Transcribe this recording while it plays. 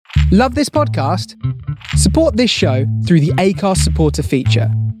Love this podcast? Support this show through the Acast supporter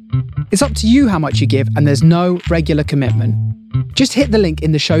feature. It's up to you how much you give, and there's no regular commitment. Just hit the link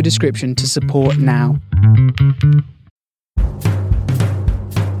in the show description to support now.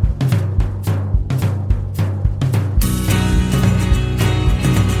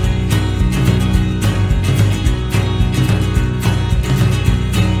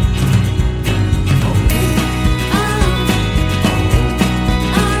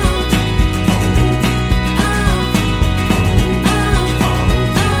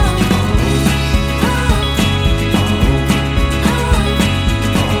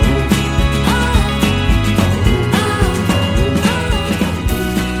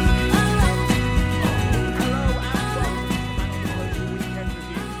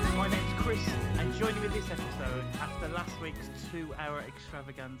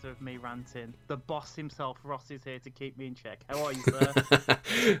 The boss himself, Ross, is here to keep me in check. How are you, sir?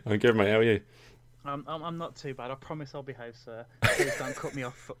 I'm good, mate. How are you? I'm not too bad. I promise I'll behave, sir. Please don't cut me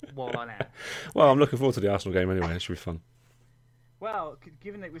off while I'm out. Well, I'm looking forward to the Arsenal game anyway. It should be fun. Well,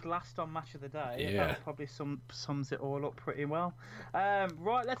 given it was last on Match of the Day, yeah. that probably sums it all up pretty well.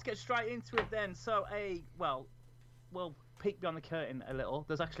 Right, let's get straight into it then. So, we'll peek beyond the curtain a little.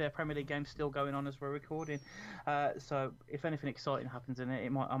 There's actually a Premier League game still going on as we're recording. So if anything exciting happens in it,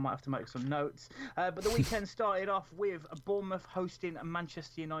 I might have to make some notes. But the weekend started off with Bournemouth hosting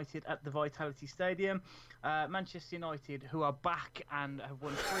Manchester United at the Vitality Stadium. Manchester United, who are back and have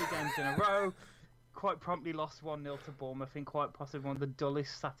won 3 games in a row, quite promptly lost 1-0 to Bournemouth in quite possibly one of the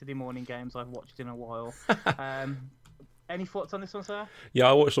dullest Saturday morning games I've watched in a while. Any thoughts on this one, sir? Yeah,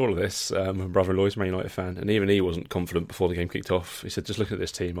 I watched all of this. My brother-in-law's a Man United fan, and even he wasn't confident before the game kicked off. He said, just look at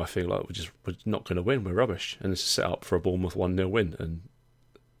this team, I feel like we're not going to win, we're rubbish. And this is set up for a Bournemouth 1-0 win. And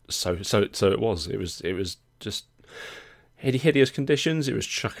so it was. It was just hideous conditions. It was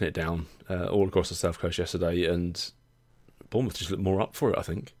chucking it down all across the South Coast yesterday, and Bournemouth just looked more up for it, I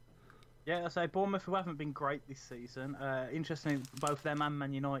think. Yeah, I say Bournemouth, who haven't been great this season. Interestingly, both them and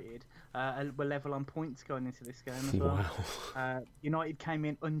Man United were level on points going into this game as well. Wow. United came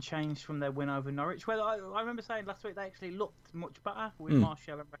in unchanged from their win over Norwich. Well, I remember saying last week they actually looked much better with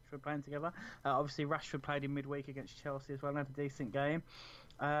Martial and Rashford playing together. Obviously, Rashford played in midweek against Chelsea as well and had a decent game.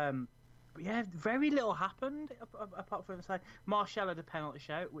 But yeah, very little happened apart from say Martial had a penalty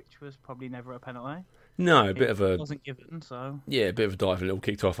shout, which was probably never a penalty. No, it wasn't given. So yeah, a bit of a diving, little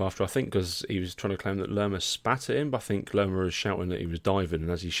kicked off after, I think, because he was trying to claim that Lerma spat at him. But I think Lerma was shouting that he was diving,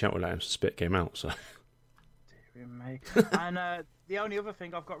 and as he shouted at him, spit came out. So. Dear me. And the only other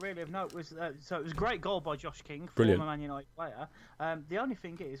thing I've got really of note was so it was a great goal by Josh King, Brilliant. former Man United player. The only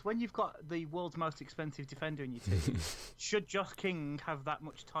thing is, when you've got the world's most expensive defender in your team, should Josh King have that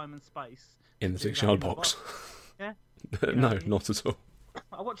much time and space in the 6-yard box? Yeah. No, not at all.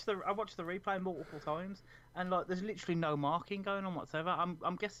 I watched the replay multiple times, and like there's literally no marking going on whatsoever.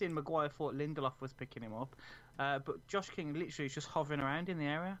 I'm guessing Maguire thought Lindelof was picking him up, but Josh King literally is just hovering around in the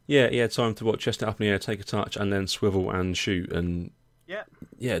area. Yeah, he had time to chest it up in the air, take a touch, and then swivel and shoot. And yeah,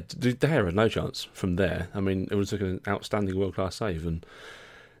 De Gea had no chance from there. I mean, it was like an outstanding world-class save, and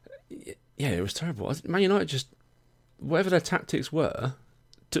yeah, it was terrible. Man United just, whatever their tactics were,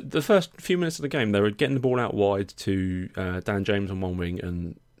 the first few minutes of the game, they were getting the ball out wide to Dan James on one wing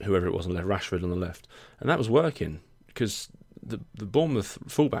and whoever it was on the left, Rashford on the left, and that was working because the Bournemouth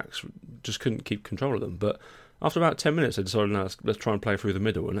fullbacks just couldn't keep control of them. But after about 10 minutes, they decided, no, let's try and play through the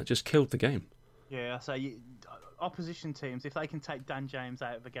middle, and it just killed the game. Yeah, so opposition teams, if they can take Dan James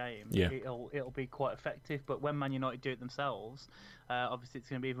out of the game, it'll be quite effective. But when Man United do it themselves, obviously it's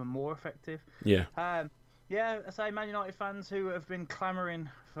going to be even more effective. Yeah. Yeah, I say Man United fans who have been clamouring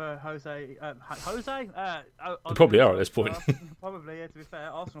for Jose. They probably are at this point. Probably, yeah, to be fair.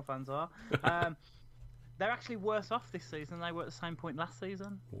 Arsenal fans are. They're actually worse off this season than they were at the same point last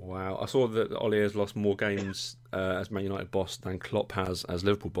season. Wow. I saw that Ollie has lost more games as Man United boss than Klopp has as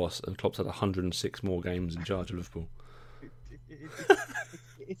Liverpool boss, and Klopp's had 106 more games in charge of Liverpool.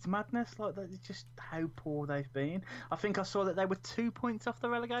 It's madness, like that. It's just how poor they've been. I think I saw that they were 2 points off the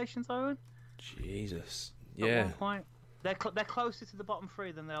relegation zone. Jesus. At Yeah. one point. They're closer to the bottom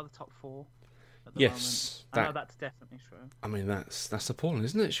 3 than they are the top 4 at the Yes. moment. I know that's definitely true. I mean, that's appalling,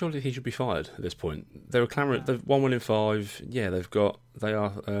 isn't it? Surely he should be fired at this point. They were clamouring. They've won 1 in 5. Yeah, they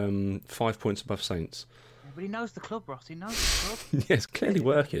are 5 points above Saints. Yeah, but he knows the club, Ross. He knows the club. Yeah, it's clearly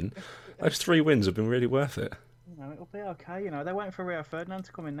working. Those 3 wins have been really worth it. It'll be okay. They're waiting for Rio Ferdinand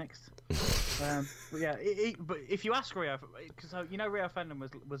to come in next. But yeah, but if you ask Rio, because Rio Ferdinand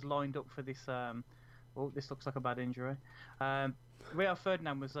was lined up for this Oh, this looks like a bad injury. Rio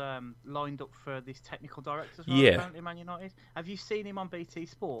Ferdinand was lined up for this technical director's role apparently in Man United. Have you seen him on BT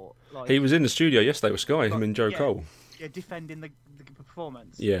Sport? Like, he was in the studio yesterday with Sky, him and Joe Cole. Yeah, defending the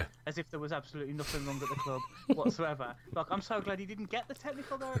performance. Yeah. As if there was absolutely nothing wrong at the club whatsoever. Like, I'm so glad he didn't get the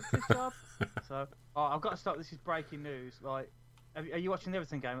technical director's job. So, I've got to stop. This is breaking news. Like, are you watching the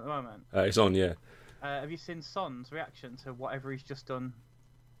Everton game at the moment? It's on, yeah. Have you seen Son's reaction to whatever he's just done?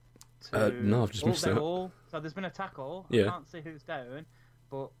 No, I've just missed that. So there's been a tackle. Yeah. I can't see who's down,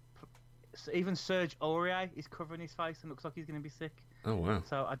 but even Serge Aurier is covering his face and looks like he's going to be sick. Oh, wow.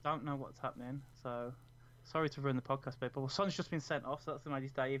 So I don't know what's happening. So sorry to ruin the podcast, people. Well, Son's just been sent off, so that's made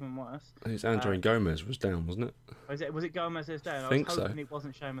his day even worse. It's Andre Gomez was down, wasn't it? Was it Gomez who's down? I think was hoping it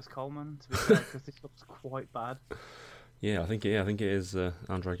wasn't Seamus Coleman, to be fair, because this looks quite bad. Yeah, I think it is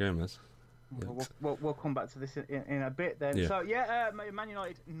Andre Gomez. We'll come back to this in a bit then. Yeah. So, Man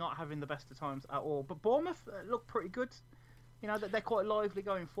United not having the best of times at all. But Bournemouth look pretty good. You know, they're quite lively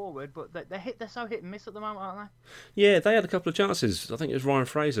going forward, but they're so hit and miss at the moment, aren't they? Yeah, they had a couple of chances. I think it was Ryan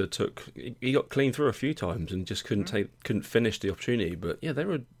Fraser he got clean through a few times and just couldn't finish the opportunity. But yeah, they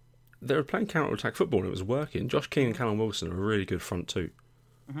were playing counter-attack football and it was working. Josh King and Callum Wilson are a really good front two.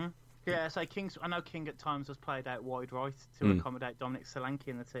 Mm-hmm. Yeah, so I know King at times was played out wide right to accommodate Dominic Solanke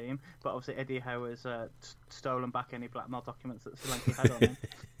in the team, but obviously Eddie Howe has stolen back any blackmail documents that Solanke had on him,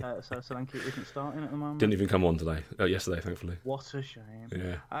 so Solanke isn't starting at the moment. Didn't even come on yesterday, thankfully. What a shame.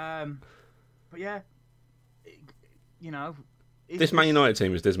 Yeah. But yeah, you know, this Man United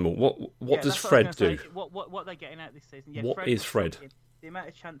team is dismal. What does Fred do? What are they getting out this season? Yeah, what is Fred? The amount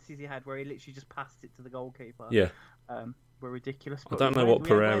of chances he had where he literally just passed it to the goalkeeper. Yeah. Were ridiculous. I don't know what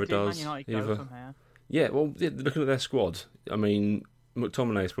Pereira does either. Yeah, well, looking at their squad, I mean,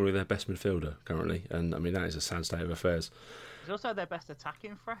 McTominay is probably their best midfielder currently, and I mean that is a sad state of affairs. He's also their best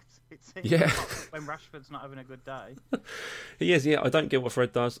attacking threat, it seems. Yeah. When Rashford's not having a good day. He is, yeah. I don't get what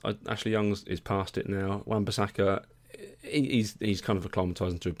Fred does. Ashley Young is past it now. Wan-Bissaka, he's kind of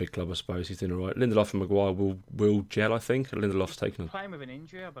acclimatising to a big club, I suppose. He's doing all right. Lindelof and Maguire will gel, I think. Lindelof's taken playing with an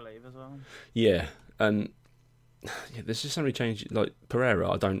injury, I believe, as well. Yeah, and there's just so many changes. Like Pereira,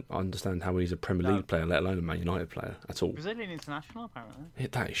 I don't understand how he's a Premier League player, let alone a Man United player at all. Brazilian international, apparently.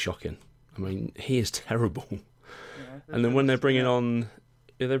 That is shocking. I mean, he is terrible. Yeah, and then when they're bringing on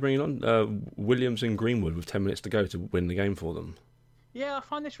Williams and Greenwood with 10 minutes to go to win the game for them. Yeah, I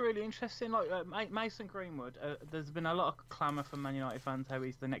find this really interesting. Like Mason Greenwood, there's been a lot of clamour from Man United fans how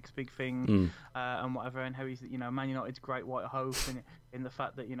he's the next big thing and whatever, and how he's Man United's great white hope in the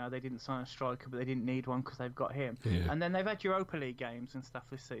fact that they didn't sign a striker, but they didn't need one because they've got him. Yeah. And then they've had Europa League games and stuff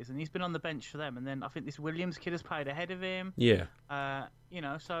this season. He's been on the bench for them, and then I think this Williams kid has played ahead of him. Yeah.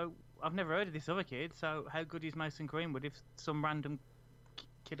 So I've never heard of this other kid. So how good is Mason Greenwood if some random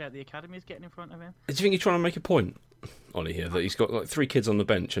kid out the academy is getting in front of him? Do you think he's trying to make a point, Ollie, here, that he's got like 3 kids on the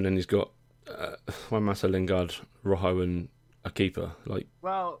bench and then he's got Juan-Mata, Lingard, Rojo and a keeper?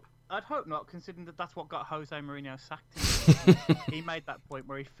 Well, I'd hope not, considering that's what got Jose Mourinho sacked. He made that point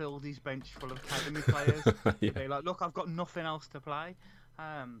where he filled his bench full of academy players. Yeah. Be like, look, I've got nothing else to play.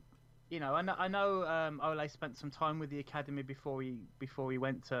 I know Ole spent some time with the academy before he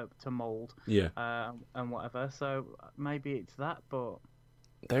went to Mould. Yeah. And whatever. So maybe it's that, but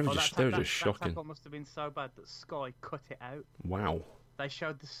they were just shocking. That tackle must have been so bad that Sky cut it out. Wow. They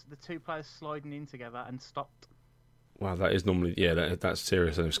showed the 2 players sliding in together and stopped. Wow, that is normally that's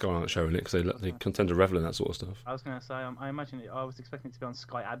serious. And if Sky aren't showing it because they tend to revel in that sort of stuff. I was going to say, I imagine I was expecting it to be on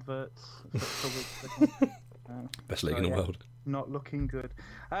Sky adverts. Best league in the world. Not looking good.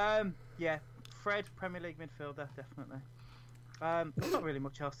 Fred, Premier League midfielder, definitely. There's not really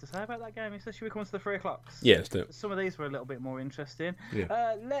much else to say about that game. So should we come to the 3 o'clocks? Yeah, let's do it. Some of these were a little bit more interesting.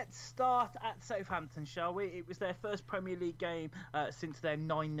 Yeah. Let's start at Southampton, shall we? It was their first Premier League game since their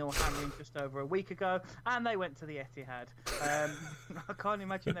 9-0 hammering just over a week ago, and they went to the Etihad. I can't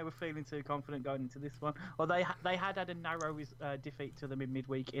imagine they were feeling too confident going into this one. Or they had a narrow defeat to them in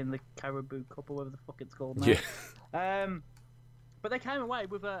midweek in the Carabao Cup, or whatever the fuck it's called now. Yeah. But they came away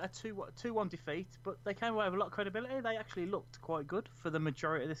with a 2-1 defeat, but they came away with a lot of credibility. They actually looked quite good for the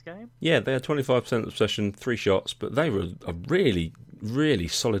majority of this game. Yeah, they had 25% of possession, 3 shots, but they were a really, really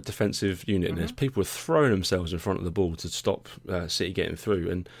solid defensive unit in this. People were throwing themselves in front of the ball to stop City getting through,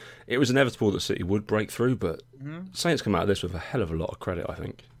 and it was inevitable that City would break through, but Saints come out of this with a hell of a lot of credit, I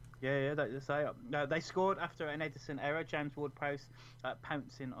think. Yeah, they scored after an Edison error. James Ward-Prowse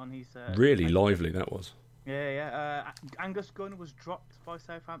pouncing on his... really lively, that was. Yeah. Angus Gunn was dropped by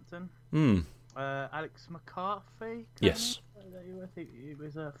Southampton. Alex McCarthy. Yes. He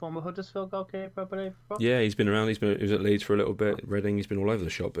was a former Huddersfield goalkeeper, I believe. Yeah, he's been around. He was at Leeds for a little bit. Reading, he's been all over the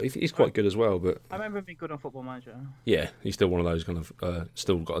shop, but he's quite good as well. But I remember him being good on Football Manager. Yeah, he's still one of those kind of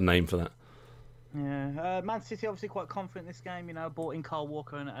still got a name for that. Yeah, Man City obviously quite confident in this game. You know, bought in Kyle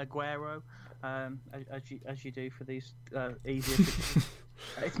Walker and Aguero, as you do for these easier.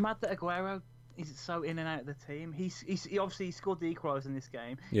 It's mad that Aguero is so in and out of the team. He obviously scored the equaliser in this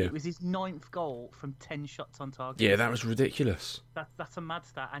game. Yeah. It was his 9th goal from 10 shots on target. Yeah, that was ridiculous. That's a mad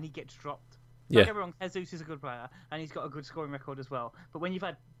stat, and he gets dropped. Yeah. Don't get me wrong, Jesus is a good player, and he's got a good scoring record as well. But when you've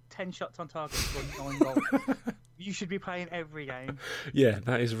had 10 shots on target and scored 9 goals, you should be playing every game. Yeah,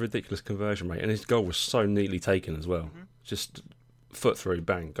 that is a ridiculous conversion rate, and his goal was so neatly taken as well. Mm-hmm. Just foot through,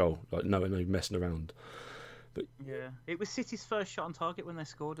 bang, goal. Like no messing around. But yeah, it was City's first shot on target when they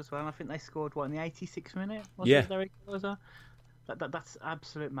scored as well. And I think they scored in the 86th minute. Yeah, that's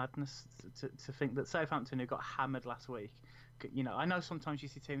absolute madness to think that Southampton, who got hammered last week. You know, I know sometimes you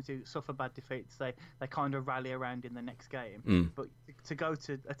see teams who suffer bad defeats. They kind of rally around in the next game. But to go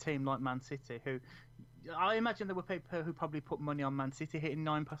to a team like Man City, who I imagine there were people who probably put money on Man City hitting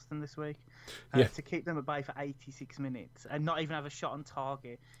 9 past them this week. To keep them at bay for 86 minutes and not even have a shot on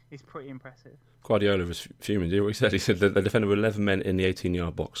target is pretty impressive. Guardiola was fuming. Did you hear what he said? He said that they defended with 11 men in the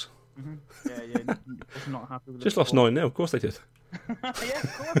 18-yard box. Mm-hmm. Yeah, was not happy with it. Just lost 9-0, of course they did. Yeah,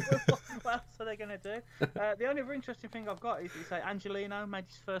 of course. What else are they going to do? The only other interesting thing I've got is Angelino made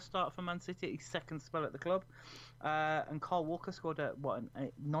his first start for Man City, his second spell at the club, and Kyle Walker scored at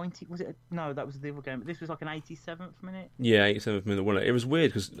 90? Was it? No, that was the other game. This was like an 87th minute. Yeah, 87th minute winner. It was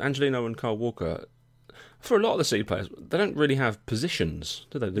weird because Angelino and Kyle Walker, for a lot of the City players, they don't really have positions,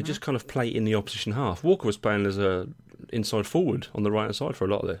 do they? They just kind of play in the opposition half. Walker was playing as a inside forward on the right hand side for a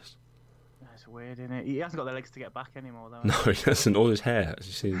lot of this. Weird, isn't it? He hasn't got the legs to get back anymore, though. No, he hasn't. All his hair, as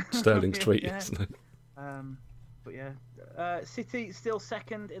you see Sterling's tweet yesterday. But yeah, City still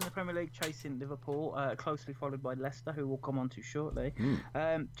second in the Premier League, chasing Liverpool, closely followed by Leicester, who we'll come on to shortly. Do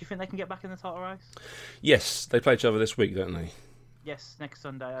you think they can get back in the title race? Yes, they play each other this week, don't they? Yes, next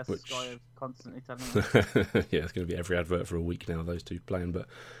Sunday, as Sky is constantly telling us. Yeah, it's going to be every advert for a week now, those two playing, but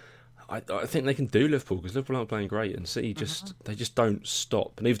I think they can do Liverpool, because Liverpool aren't playing great, and City they just don't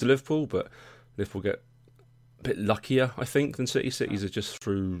stop. Neither do Liverpool, but Liverpool get a bit luckier, I think, than City. City's are just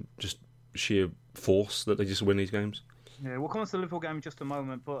through sheer force that they just win these games. Yeah, we'll come on to the Liverpool game in just a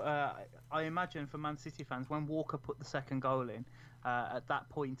moment, but I imagine for Man City fans, when Walker put the second goal in, at that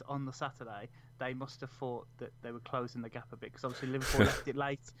point on the Saturday, they must have thought that they were closing the gap a bit, because obviously Liverpool left it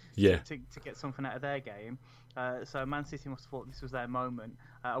late to get something out of their game. So Man City must have thought this was their moment.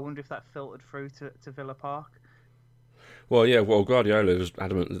 I wonder if that filtered through to Villa Park. Well, yeah. Well, Guardiola was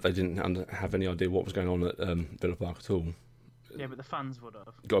adamant that they didn't have any idea what was going on at Villa Park at all. Yeah, but the fans would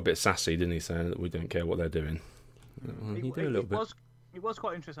have. Got a bit sassy, didn't he, saying that we don't care what they're doing. You do a little bit. It was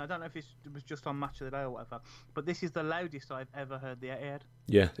quite interesting. I don't know if it was just on Match of the Day or whatever, but this is the loudest I've ever heard the Etihad.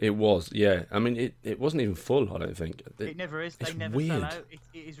 Yeah, it was. Yeah, I mean, it wasn't even full, I don't think. It never is. They never sell out. It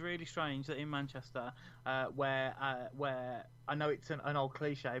is really strange that in Manchester, where I know it's an old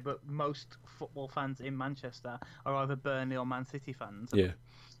cliche, but most football fans in Manchester are either Burnley or Man City fans.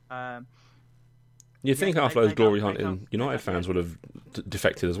 Yeah. You'd think half those glory hunting United fans would have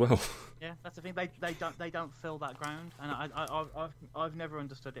defected as well. Yeah, that's the thing. They don't fill that ground, and I've never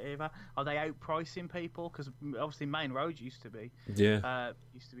understood it either. Are they outpricing people? Because obviously Main Road used to be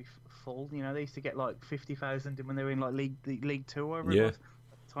full. You know, they used to get like 50,000 when they were in like League 2 or whatever it was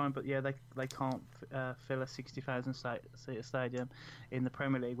at the time. But yeah, they can't fill a 60,000 seat stadium in the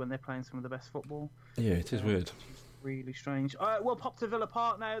Premier League when they're playing some of the best football. Yeah, it is weird. Really strange. All right, we'll pop to Villa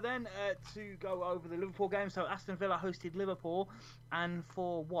Park now then to go over the Liverpool game. So Aston Villa hosted Liverpool, and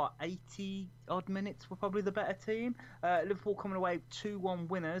for 80 odd minutes were probably the better team. Liverpool coming away 2-1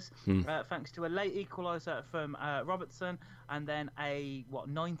 winners thanks to a late equaliser from Robertson, and then a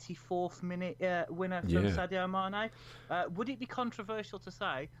 94th minute winner from Sadio Mane. Would it be controversial to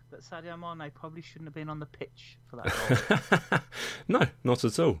say that Sadio Mane probably shouldn't have been on the pitch for that goal? No, not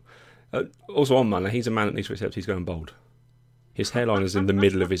at all. Also on Mane, he's a man that needs to accept he's going bald. His hairline is in the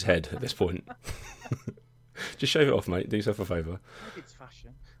middle of his head at this point. Just shave it off, mate. Do yourself a favour. Maybe it's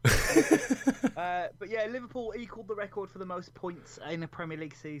fashion. But yeah, Liverpool equalled the record for the most points in a Premier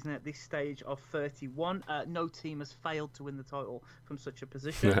League season at this stage of 31. No team has failed to win the title from such a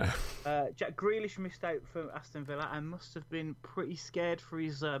position. Jack Grealish missed out for Aston Villa and must have been pretty scared for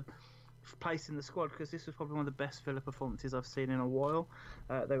his place in the squad, because this was probably one of the best Villa performances I've seen in a while.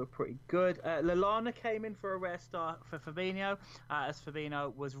 They were pretty good. Lallana came in for a rare start for Fabinho, as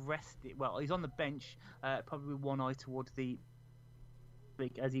Fabinho was rested. Well, he's on the bench, probably with one eye towards the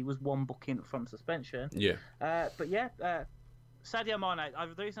speak, as he was one booking from suspension. Yeah. Sadio Mane,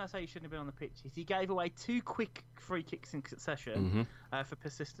 the reason I say he shouldn't have been on the pitch is he gave away 2 quick free kicks in succession for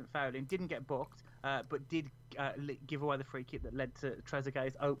persistent fouling. Didn't get booked, but did give away the free kick that led to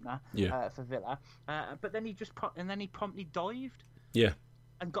Trezeguet's opener for Villa. But then he promptly dived. Yeah.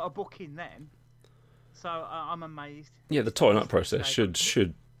 And got a booking then. So I'm amazed. Yeah, the tying up process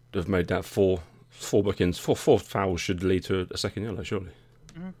should have made that 4 bookings, 4 fouls should lead to a second yellow, surely.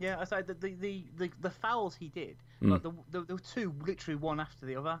 Yeah, I say the fouls he did, like there were 2 literally one after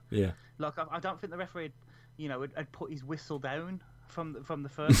the other. Yeah. Like I don't think the referee, had put his whistle down from the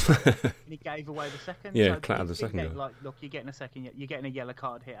first, and he gave away the second. Yeah, so clattered the second. Like, look, you're getting a second, you're getting a yellow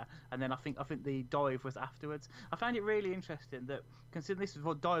card here, and then I think the dive was afterwards. I found it really interesting that, considering this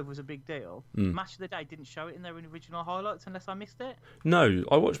dive was a big deal, Match of the Day didn't show it in their original highlights unless I missed it. No,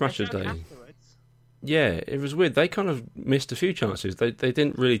 I watched Match of the Day. Afterwards. Yeah, it was weird. They kind of missed a few chances. They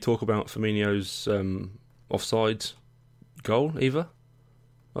didn't really talk about Firmino's offside goal either.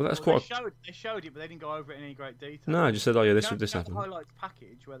 Well, that's They showed it, but they didn't go over it in any great detail. No, I just said, this happened. The highlights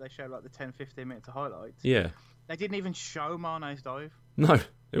package where they show like the 10-15 minutes of highlights. Yeah. They didn't even show Mane's dive. No,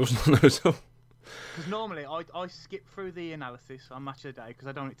 it wasn't on there at all. Because normally I skip through the analysis on Match of the Day because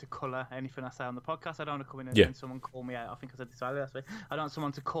I don't want it to colour anything I say on the podcast. I don't want to come in and someone call me out. I think I said this earlier last week. I don't want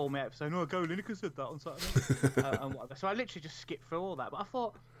someone to call me out for saying, "No, Gary Lineker said that on Saturday," and whatever. So I literally just skip through all that. But I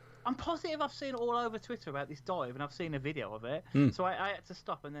thought, I'm positive I've seen all over Twitter about this dive, and I've seen a video of it. So I had to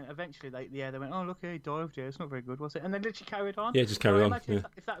stop, and then eventually they went, "Oh, look, he dived. Yeah, it's not very good, was it?" And they literally carried on. Yeah, just carried on. Imagine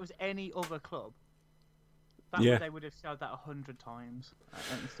if that was any other club, they would have showed that 100 times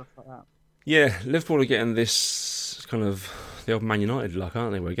and stuff like that. Yeah, Liverpool are getting this kind of the old Man United luck,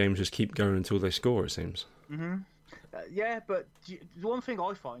 aren't they? Where games just keep going until they score, it seems. Yeah, but the one thing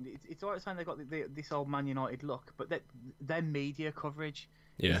I find, it's alright saying they've got this old Man United look, but their media coverage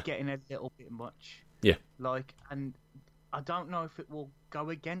is getting a little bit much. Yeah. And I don't know if it will go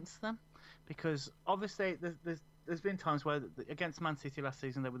against them, because obviously there's been times where against Man City last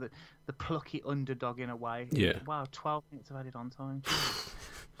season they were the plucky underdog in a way. Yeah. Wow, 12 minutes of added on time.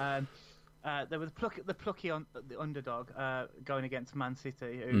 There was the plucky the underdog going against Man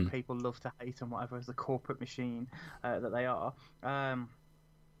City, who people love to hate and whatever, as the corporate machine that they are. But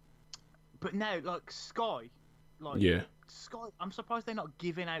now, like Sky, Sky, I'm surprised they're not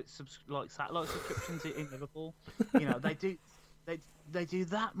giving out satellite subscriptions in Liverpool. They do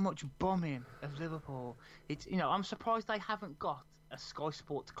that much bombing of Liverpool. It's I'm surprised they haven't got a Sky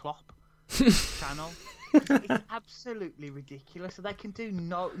Sports Klopp channel. It's absolutely ridiculous. So they can do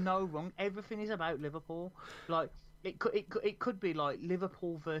no wrong. Everything is about Liverpool. Like it could be like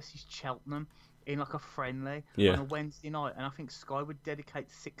Liverpool versus Cheltenham in like a friendly on a Wednesday night, and I think Sky would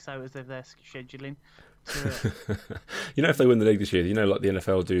dedicate 6 hours of their scheduling to it. If they win the league this year, like the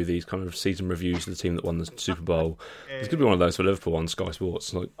NFL do these kind of season reviews of the team that won the Super Bowl. It's going to be one of those for Liverpool on Sky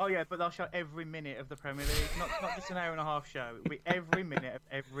Sports. Oh yeah, but they'll show every minute of the Premier League, not just an hour and a half show. It'll be every minute of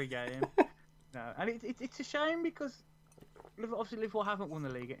every game. No, and it's a shame because obviously Liverpool haven't won the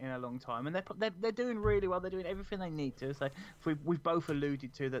league in a long time, and they're doing really well. They're doing everything they need to. So we've both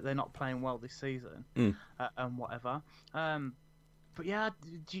alluded to that they're not playing well this season and whatever. But yeah,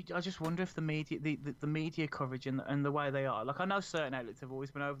 I just wonder if the media coverage and the way they are. Like I know certain outlets have always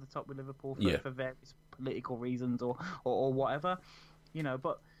been over the top with Liverpool for various political reasons or whatever,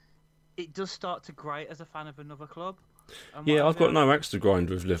 but it does start to grate as a fan of another club. Yeah, I've got no axe to grind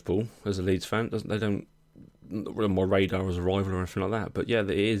with Liverpool as a Leeds fan. They don't on my radar as a rival or anything like that. But yeah,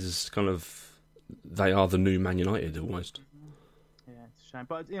 it is kind of they are the new Man United almost. Yeah, it's a shame.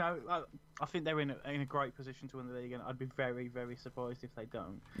 But I think they're in a great position to win the league, and I'd be very, very surprised if they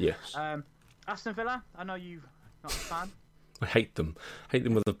don't. Yes. Aston Villa, I know you're not a fan. I hate them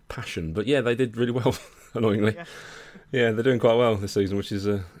with a passion. But yeah, they did really well. Annoyingly, yeah, they're doing quite well this season, which is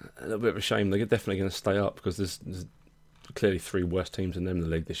a little bit of a shame. They're definitely going to stay up because there's clearly 3 worst teams in the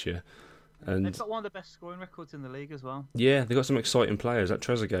league this year. And they've got one of the best scoring records in the league as well. Yeah, they've got some exciting players. That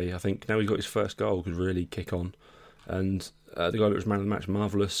Trezeguet, I think, now he's got his first goal, could really kick on. And the guy that was man of the match,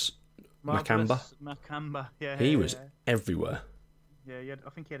 Marvellous Makamba. Yeah, he was everywhere. Yeah, I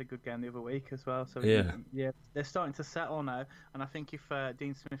think he had a good game the other week as well. So yeah, they're starting to settle now, and I think if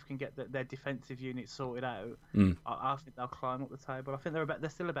Dean Smith can get their defensive unit sorted out, I think they'll climb up the table. I think they're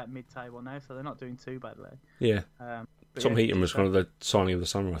still about mid-table now, so they're not doing too badly. Yeah. Tom Heaton was kind of the signing of the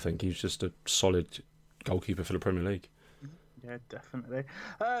summer. I think he's just a solid goalkeeper for the Premier League. Yeah, definitely.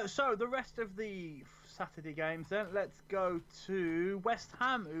 So the rest of the Saturday games then. Let's go to West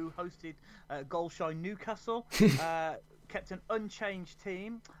Ham, who hosted goal-shy Newcastle. kept an unchanged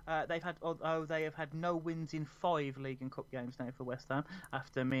team. They have had no wins in 5 League and Cup games now for West Ham,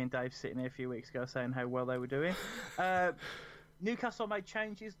 after me and Dave sitting here a few weeks ago saying how well they were doing. Newcastle made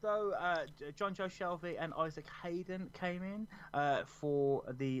changes though. John Joe Shelvey and Isaac Hayden came in for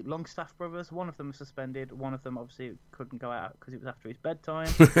the Longstaff brothers. One of them was suspended. One of them obviously couldn't go out because it was after his bedtime.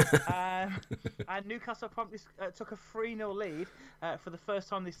 And Newcastle promptly took a 3-0 lead for the first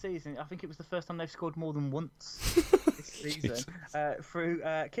time this season. I think it was the first time they've scored more than once this season. Through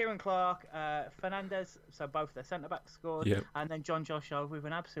Kieran Clark, Fernandez, so both their centre-backs scored. Yep. And then John Joe Shelvey with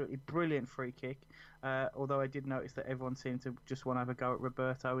an absolutely brilliant free kick. Although I did notice that everyone seemed to just want to have a go at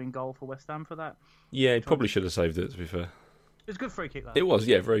Roberto in goal for West Ham for that. Yeah, he probably should have saved it, to be fair. It was a good free kick, though. It was,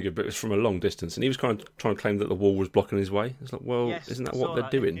 yeah, very good, but it was from a long distance, and he was kind of trying to claim that the wall was blocking his way. It's like, well, yes, isn't that what they're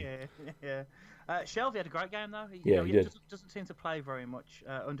doing? Yeah. Shelvey had a great game, though. He doesn't seem to play very much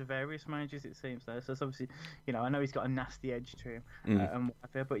under various managers, it seems, though. So it's obviously, I know he's got a nasty edge to him, and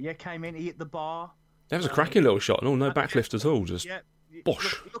whatever, but yeah, came in, he hit the bar. That was a cracking little shot, and no backlift at all, just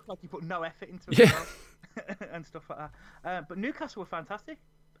bosh. It looked like he put no effort into it, and stuff like that. But Newcastle were fantastic.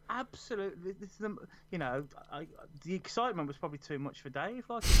 Absolutely, this is the excitement was probably too much for Dave.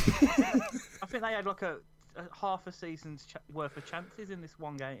 Like, I think they had like a half a season's worth of chances in this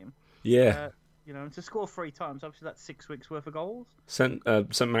one game. Yeah. And to score 3 times, obviously that's 6 weeks worth of goals. St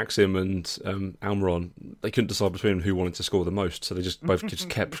Maxim and Almiron, they couldn't decide between who wanted to score the most, so they both just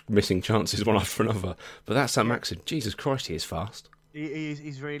kept missing chances one after another. But that St Maxim, Jesus Christ, he is fast.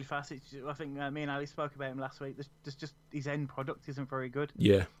 He's really fast. I think me and Ali spoke about him last week. There's just his end product isn't very good.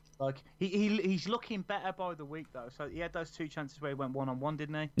 Yeah. Like he's looking better by the week though. So he had those 2 chances where he went 1-on-1,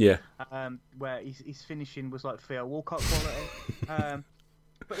 didn't he? Yeah. Where his finishing was like Theo Walcott quality.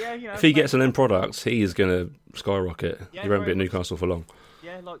 But yeah, if he gets an end product, he is going to skyrocket. Yeah, he won't be at Newcastle for long.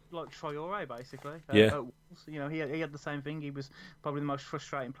 Yeah, like Traore basically. Yeah. He had the same thing. He was probably the most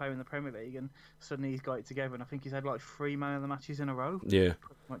frustrating player in the Premier League, and suddenly he's got it together. And I think he's had like 3 man of the matches in a row. Yeah.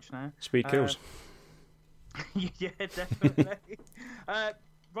 Pretty much now. Speed kills. Yeah, definitely.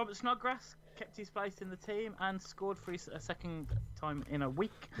 Robert Snodgrass kept his place in the team and scored for a second time in a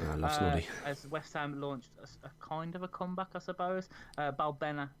week. I love Snoddy. As West Ham launched a kind of a comeback, I suppose.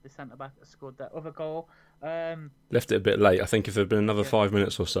 Balbena, the centre-back, scored that other goal. Left it a bit late. I think if there had been another 5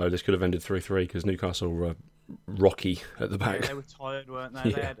 minutes or so, this could have ended 3-3 because Newcastle were rocky at the back. Yeah, they were tired, weren't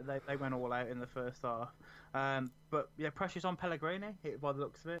they? Yeah. They went all out in the first half. But yeah, pressure's on Pellegrini, by the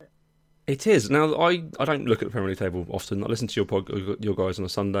looks of it. It is. Now, I don't look at the Premier League table often. I listen to your guys on a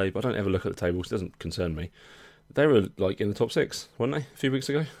Sunday, but I don't ever look at the table because it doesn't concern me. They were like in the top 6, weren't they, a few weeks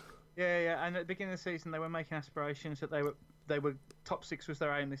ago? Yeah. And at the beginning of the season, they were making aspirations that they were top 6 was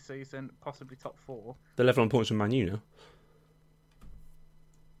their aim this season, possibly top 4. They're level on points with Man U now.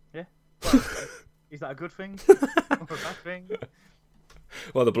 Yeah. Well, is that a good thing or a bad thing?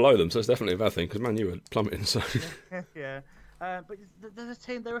 Well, they're below them, so it's definitely a bad thing because Man U are plummeting. So. Yeah. But there's a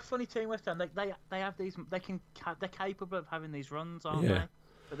team. They're a funny team, West Ham. They have these. They're capable of having these runs, aren't they?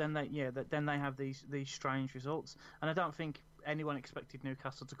 But then they have these strange results. And I don't think anyone expected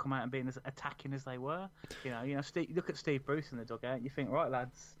Newcastle to come out and be as attacking as they were. Look at Steve Bruce in the dugout. You think, right,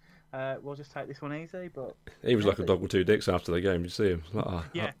 lads, we'll just take this one easy. But he was like a dog with 2 dicks after the game. You see him? Like,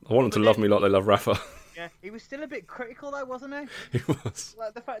 I want them to love me like they love Rafa. Yeah, he was still a bit critical though, wasn't he? He was.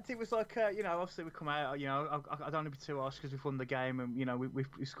 Like the fact he was like, obviously we come out, I don't want to be too harsh because we've won the game and we've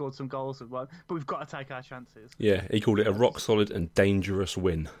scored some goals as well, but we've got to take our chances. Yeah, he called it a rock solid and dangerous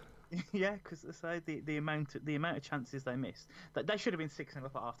win. Yeah, because the amount of chances they missed, that they should have been 6-0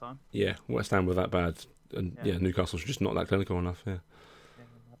 up at half time. Yeah, West Ham were that bad, and Newcastle was just not that clinical enough. Yeah.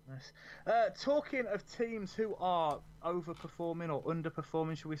 Talking of teams who are overperforming or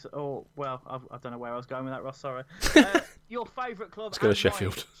underperforming, should we say? I don't know where I was going with that, Ross. Sorry. Your favourite club? Let's go to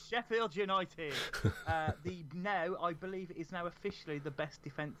Sheffield. Sheffield United. I believe it is now officially the best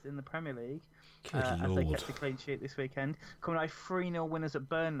defence in the Premier League. As they kept a clean sheet this weekend, coming out 3-0 winners at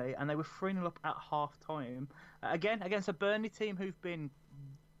Burnley, and they were 3-0 up at half time. Again against a Burnley team who've been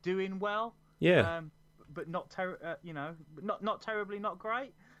doing well. Yeah. But not not terribly, not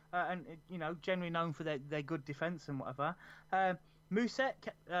great. And generally known for their good defence and whatever. Mousset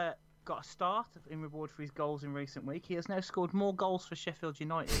got a start in reward for his goals in recent week. He has now scored more goals for Sheffield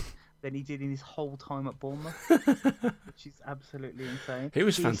United than he did in his whole time at Bournemouth, which is absolutely insane. He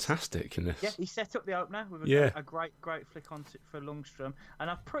was fantastic in this. Yeah, he set up the opener with a great flick on for Lundstram, and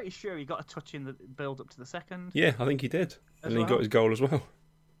I'm pretty sure he got a touch in the build up to the second. Yeah, I think he did, and he got his goal as well.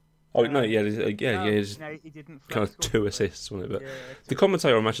 Oh no! Yeah, he didn't. Kind of 2 assists, wasn't it? But the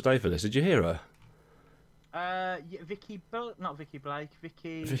commentator on Match of Day for this, did you hear her? Not Vicky Blake,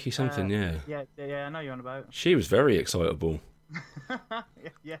 Vicky something, yeah. Yeah, I know you're on about. She was very excitable.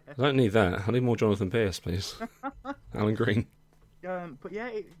 Yeah. I don't need that. I need more Jonathan Pearce, please. Alan Green. But yeah,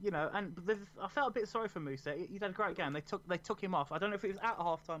 I felt a bit sorry for Musa. He had a great game. They took him off. I don't know if it was at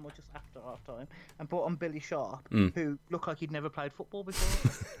half time or just after half time, and brought on Billy Sharp, who looked like he'd never played football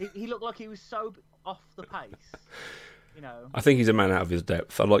before. he looked like he was so off the pace. I think he's a man out of his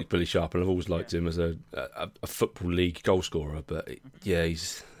depth. I like Billy Sharp, and I've always liked him as a football league goal scorer. But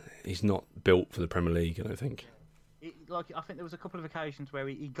he's not built for the Premier League, I don't think. I think there was a couple of occasions where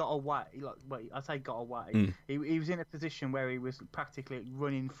he got away. I say got away. He was in a position where he was practically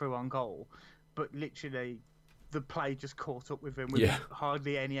running through on goal, but literally the play just caught up with him with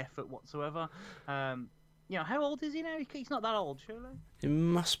hardly any effort whatsoever. How old is he now? He's not that old, surely. He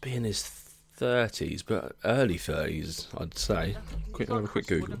must be in his 30s, but early 30s, I'd say. Have a quick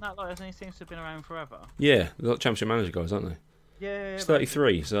Google. He seems to have been around forever. Yeah, they're like Championship Manager guys, aren't they? Yeah, he's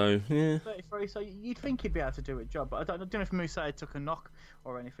 33, so yeah. 33, so you'd think he'd be able to do a job, but I don't know if Musa took a knock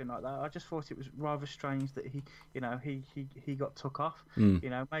or anything like that. I just thought it was rather strange that he got took off.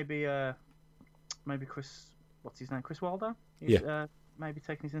 Maybe Chris, what's his name, Chris Wilder? Maybe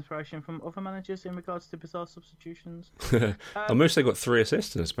taking his inspiration from other managers in regards to bizarre substitutions. Musa got 3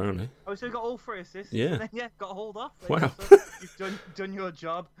 assists in this, apparently. Oh, so he got all 3 assists? Yeah. And then, got hauled off. Wow. You've done your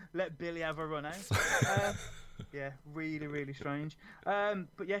job. Let Billy have a run out. Yeah, really, really strange.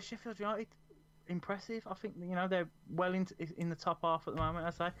 But yeah, Sheffield United, impressive. I think they're well in the top half at the moment. I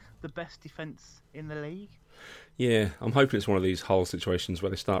say the best defence in the league. Yeah, I'm hoping it's one of these whole situations where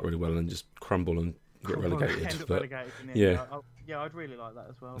they start really well and just crumble and get relegated. End up but relegated, I'd really like that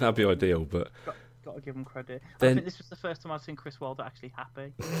as well. That'd be ideal, but got to give them credit. I think this was the first time I've seen Chris Wilder actually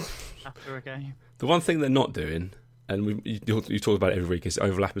happy after a game. The one thing they're not doing, and you talk about it every week, is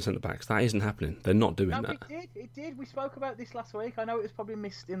overlapping centre backs. That isn't happening. They're not doing that. It did. We spoke about this last week. I know it was probably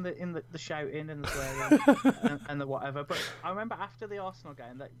missed in the shouting and the swearing and the whatever. But I remember after the Arsenal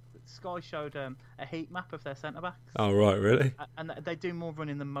game that Sky showed a heat map of their centre backs. Oh right, really? And they do more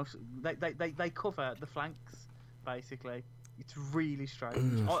running than most. They cover the flanks basically. It's really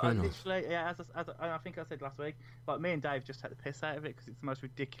strange. Literally, yeah. As I think I said last week, like me and Dave just take the piss out of it because it's the most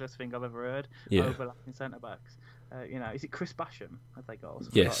ridiculous thing I've ever heard. Yeah. Overlapping centre backs. Is it Chris Basham? Have they got?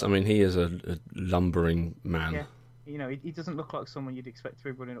 Yes, I mean he is a lumbering man. Yeah. He doesn't look like someone you'd expect to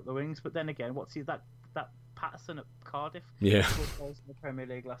be running up the wings. But then again, what's he that Patterson at Cardiff? Yeah. In the Premier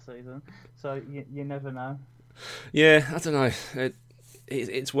League last season. So you never know. Yeah, I don't know.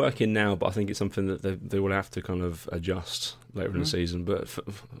 It's working now, but I think it's something that they will have to kind of adjust later in the season. But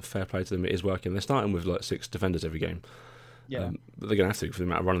fair play to them, it is working. They're starting with like 6 defenders every game. Yeah, but they're going to have to for the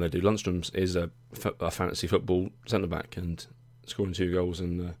amount of running they do. Lundstrom's is a fantasy football centre back and scoring 2 goals.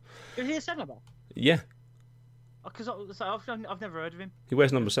 And is he a centre back? Yeah, because I've never heard of him. He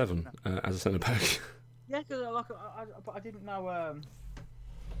wears number 7 as a centre back. Yeah, because I didn't know.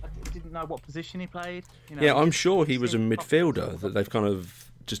 I didn't know what position he played. Yeah, I'm sure he was a midfielder that they've kind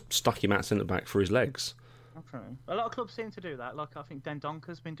of just stuck him at centre back for his legs. Okay. A lot of clubs seem to do that. Like I think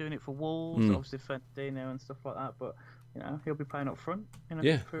Dendonker's been doing it for Wolves, obviously Fernandinho and stuff like that. But he'll be playing up front.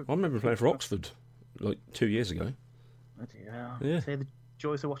 Yeah, I remember playing for Oxford like 2 years ago. Yeah. See the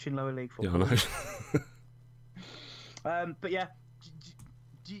joys of watching lower league football. Yeah, I know. But yeah,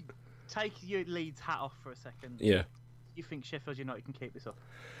 do you take your Leeds hat off for a second? Yeah. You think Sheffield United can keep this up?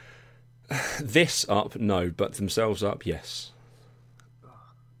 This up, no, but themselves up, yes.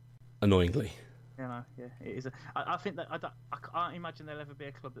 Annoyingly. Yeah, it is. I think that I can't imagine there'll ever be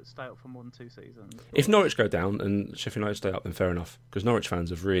a club that stay up for more than 2 seasons. If Norwich go down and Sheffield United stay up, then fair enough. Because Norwich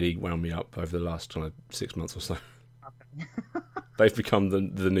fans have really wound me up over the last 6 months or so. Okay. They've become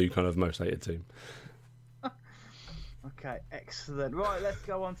the new kind of most hated team. Okay, excellent. Right, let's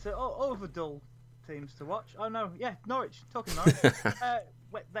go on to other dull teams to watch. Oh no, yeah, Norwich. Talking Norwich.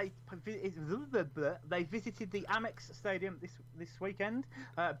 They visited the Amex Stadium this weekend.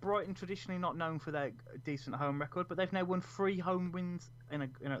 Brighton, traditionally not known for their decent home record, but they've now won 3 home wins in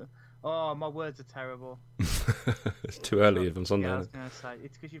a. Oh, my words are terrible. It's too early on Sunday. Yeah, I was going to say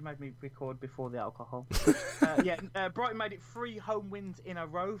it's because you've made me record before the alcohol. Brighton made it 3 home wins in a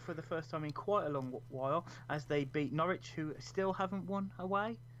row for the first time in quite a long while, as they beat Norwich, who still haven't won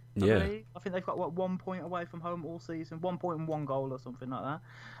away. I think they've got 1 point away from home all season, 1 point and 1 goal or something like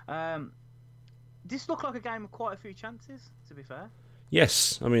that. This looked like a game of quite a few chances, to be fair.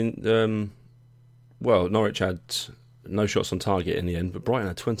 Yes, I mean, Norwich had no shots on target in the end, but Brighton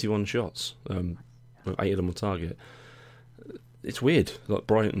had 21 shots, with 8 of them on target. It's weird, like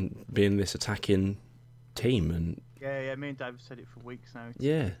Brighton being this attacking team, and Yeah. Me and Dave have said it for weeks now.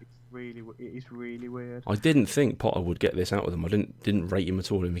 It is really weird. I didn't think Potter would get this out of them. I didn't rate him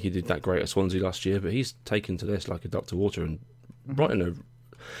at all. I think he did that great at Swansea last year, but he's taken to this like a duck to water. And Brighton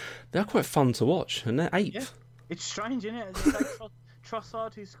they're quite fun to watch, and they're 8th. Yeah. It's strange, isn't it?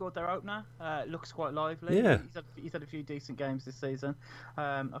 Trossard, who scored their opener, looks quite lively. Yeah. He's had a few decent games this season.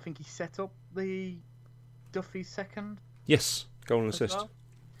 I think he set up the Duffy's second. Yes, goal and assist. Well.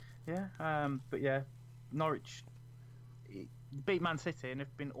 Yeah, but yeah, Norwich beat Man City and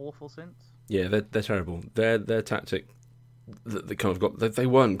have been awful since. Yeah, they're terrible. Their tactic, they kind of got. They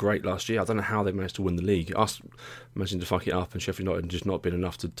weren't great last year. I don't know how they managed to win the league. Us managing to fuck it up, and Sheffield United just not been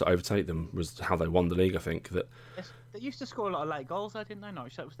enough to overtake them was how they won the league. I think that. Yes, they used to score a lot of late goals, though, didn't they?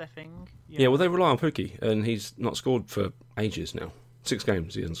 Norwich, that was their thing. Yeah, well, they rely on Pukki, and he's not scored for ages now. 6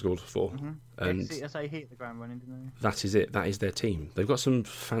 games he hasn't scored for. And I say he hit the ground running, didn't they? That is it. That is their team. They've got some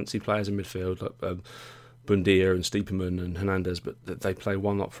fancy players in midfield like Bundia and Stiepermann and Hernandez, but they play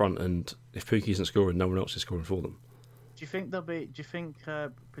one up front, and if Pukki isn't scoring, no one else is scoring for them. Do you think they'll be? Do you think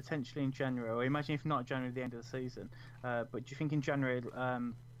potentially in January, or imagine if not January, the end of the season? But do you think in January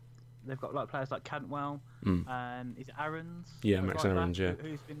they've got like players like Cantwell and is it Aarons? Yeah, Max Aarons, yeah,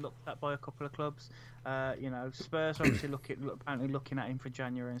 who's been looked at by a couple of clubs. Spurs are obviously apparently looking at him for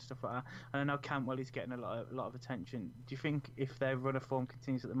January and stuff like that. And I know Cantwell is getting a lot of attention. Do you think if their run of form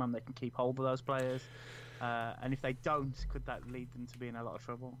continues at the moment, they can keep hold of those players? And if they don't, could that lead them to be in a lot of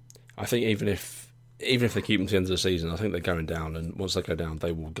trouble? I think even if they keep them to the end of the season, I think they're going down, and once they go down,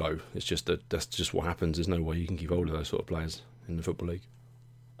 they will go. It's just that's just what happens. There's no way you can keep hold of those sort of players in the Football League.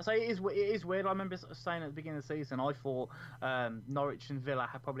 I say it is weird. I remember saying at the beginning of the season, I thought Norwich and Villa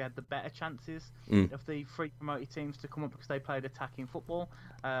probably had the better chances of the 3 promoted teams to come up because they played attacking football.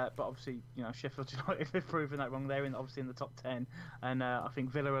 But obviously, Sheffield United have proven that wrong. They're obviously in the top 10, and I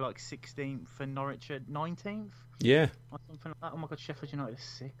think Villa are like 16th for Norwich at 19th. Yeah. Or something like that. Oh my God, Sheffield United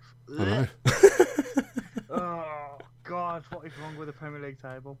is 6th. I know. Oh God, what is wrong with the Premier League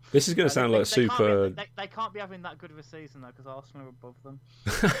table? This is going to sound like super. They can't be having that good of a season though, because Arsenal are above them.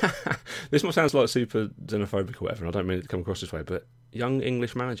 This might sound like super xenophobic or whatever, and I don't mean it to come across this way, but young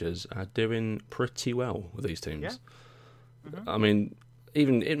English managers are doing pretty well with these teams. Yeah. Mm-hmm. I mean,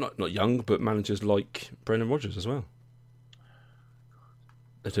 even not young, but managers like Brendan Rodgers as well.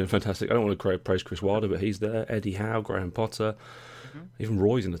 They're doing fantastic. I don't want to praise Chris Wilder, but he's there. Eddie Howe, Graham Potter, even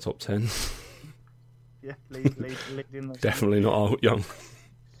Roy's in the top 10. Yeah, lead in the Definitely not young.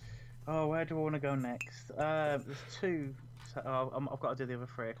 Oh, where do I want to go next? There's 2. I've got to do the other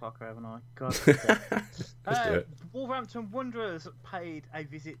 3 o'clock, haven't I? God. Let's do it. Wolverhampton Wanderers paid a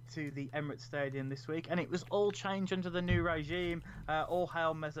visit to the Emirates Stadium this week, and it was all changed under the new regime. All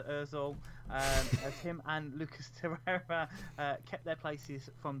hail Mesut Ozil, as him and Lucas Torreira kept their places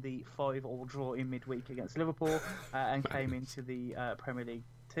from the 5-5 draw in midweek against Liverpool and came into the Premier League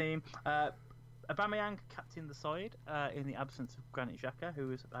team. Aubameyang captained the side in the absence of Granit Xhaka, who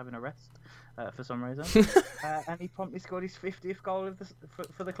was having a rest for some reason, and he promptly scored his 50th goal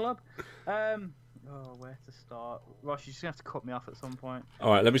for the club. Where to start? Ross, you're just going to have to cut me off at some point.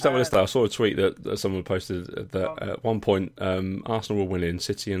 All right, let me start with this. I saw a tweet that someone posted that at one point Arsenal were winning,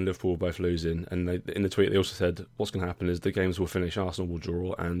 City and Liverpool were both losing, and in the tweet they also said what's going to happen is the games will finish, Arsenal will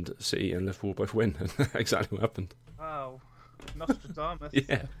draw, and City and Liverpool will both win. Exactly what happened. Oh. Nostradamus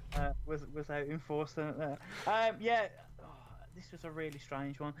was out in force there. This was a really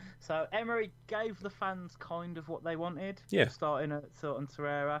strange one. So Emery gave the fans kind of what they wanted. Yeah. Starting at Sultan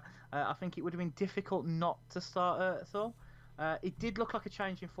Torreira. I think it would have been difficult not to start at Sul. It did look like a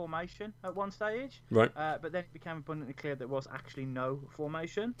change in formation at one stage. Right. But then it became abundantly clear there was actually no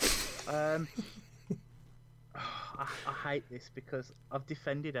formation. I hate this because I've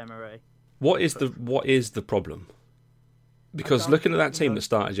defended Emery. What is the problem? Because looking at that team that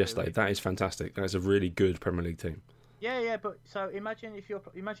started yesterday, that is fantastic. That is a really good Premier League team. Yeah, but so imagine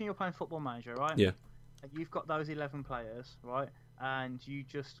you're playing Football Manager, right? Yeah. And you've got those 11 players, right? And you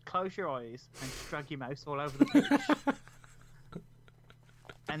just close your eyes and drag your mouse all over the pitch.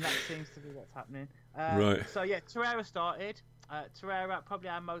 And that seems to be what's happening. Right. So yeah, Torreira started. Torreira probably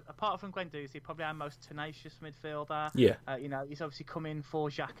apart from Guendouzi, probably our most tenacious midfielder. Yeah. He's obviously come in for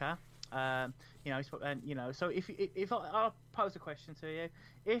Xhaka. So if I'll pose a question to you,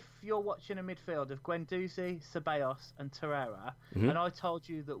 if you're watching a midfield of Guendouzi, Ceballos, and Torreira, and I told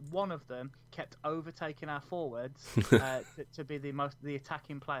you that one of them kept overtaking our forwards to be the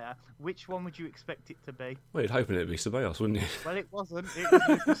attacking player, which one would you expect it to be? Well, you'd hoping it'd be Ceballos, wouldn't you? Well, it wasn't. It was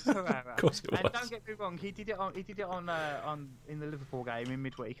Lucas Torreira. Of course it was. And don't get me wrong, he did it on in the Liverpool game in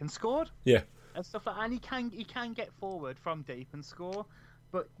midweek and scored. Yeah. And stuff like that. And he can get forward from deep and score.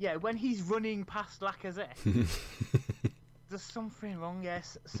 But yeah, when he's running past Lacazette, there's something wrong.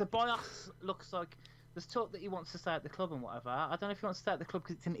 Yes, Ceballos looks like there's talk that he wants to stay at the club and whatever. I don't know if he wants to stay at the club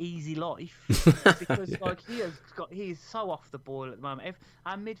because it's an easy life. Because like he is so off the ball at the moment.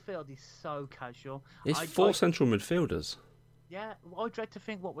 Our midfield is so casual. It's four central midfielders. Yeah, I dread to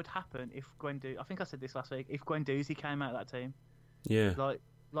think what would happen if I think I said this last week. If Guendouzi came out of that team. Yeah.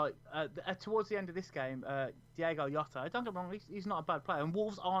 Like towards the end of this game, Diego Jota, don't get me wrong, he's not a bad player, and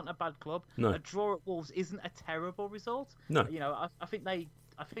Wolves aren't a bad club. No. A draw at Wolves isn't a terrible result. No. You know, I think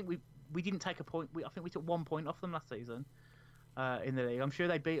we didn't take a point. I think we took 1 point off them last season in the league. I'm sure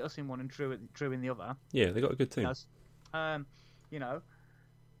they beat us in one and drew in the other. Yeah, they got a good team. You know,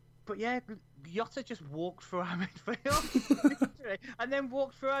 but yeah, Jota just walked through our midfield and then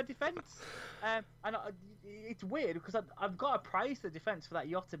walked through our defence. It's weird because I've got to praise the defence for that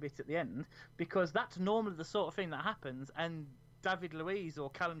Jota bit at the end, because that's normally the sort of thing that happens, and David Luiz or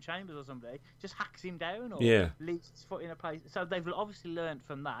Callum Chambers or somebody just hacks him down or leaves his foot in a place. So they've obviously learned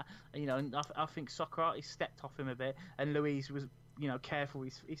from that. You know, and I think Socrates stepped off him a bit, and Luiz was, you know, careful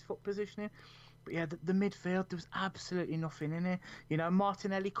with his foot positioning. But yeah, the midfield, there was absolutely nothing in it. You know,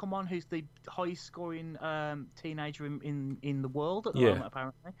 Martinelli come on, who's the highest scoring teenager in the world at the moment,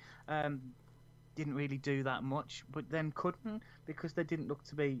 apparently. Didn't really do that much, but then couldn't because they didn't look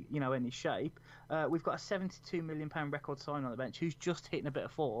to be, you know, any shape. We've got a £72 million record sign on the bench who's just hitting a bit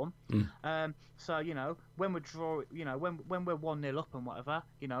of form. So, you know, when we're when we're 1-0 up and whatever,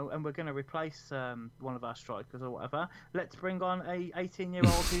 you know, and we're going to replace one of our strikers or whatever, let's bring on a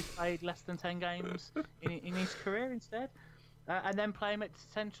 18-year-old who's played less than 10 games in his career instead, and then play him at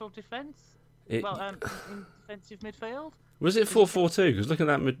central defence. In defensive midfield. Was it 4-4-2? Because looking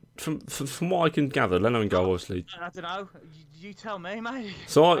at that, from what I can gather, Leno and goal, obviously. I don't know. You tell me, mate.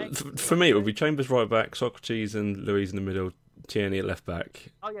 So for me, it would be Chambers right back, Socrates and Luiz in the middle, Tierney at left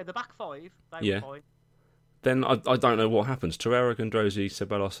back. Oh yeah, the back five. They were fine. Then I don't know what happens. Torreira, Guendouzi,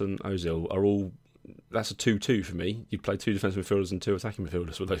 Ceballos and Ozil are all... That's a 2-2 for me. You play two defensive midfielders and two attacking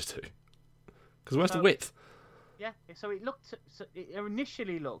midfielders with those two. Because where's the width? Yeah, so it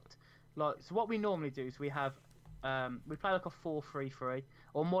initially looked like... So what we normally do is we have... we play like a 4-3-3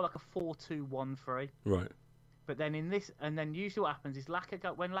 or more like a 4-2-1-3. Right. But then usually what happens is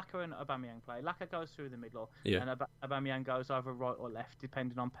when Laka and Aubameyang play, Laka goes through the middle and Aubameyang goes either right or left,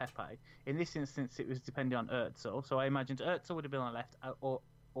 depending on Pepe. In this instance, it was depending on Özil. So I imagined Özil would have been on the left or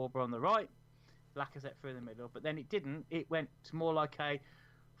on the right, Lacazette through the middle. But then it didn't. It went to more like a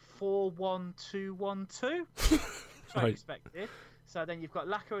 4-1-2-1-2, which I expected. So then you've got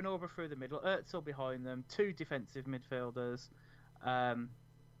Laka and Auba through the middle, Özil behind them, two defensive midfielders, and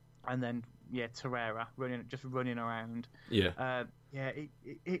then Torreira running around. Yeah.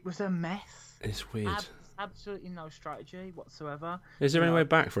 It was a mess. It's weird. Absolutely no strategy whatsoever. Is there any way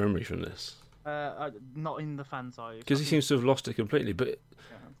back for Emery from this? Not in the fans' eyes. Because he seems to have lost it completely. But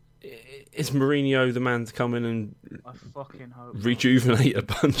is Mourinho the man to come in and I fucking hope rejuvenate a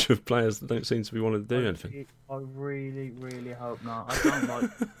bunch of players that don't seem to be wanting to do anything? I really, really hope not. I don't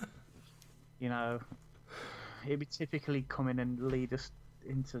like, you know, he'd be typically come in and lead us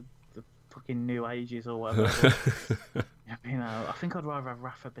into the fucking new ages or whatever. But, you know, I think I'd rather have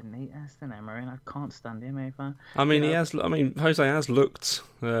Rafa Benitez than Emery, and I can't stand him either. I mean, Jose has looked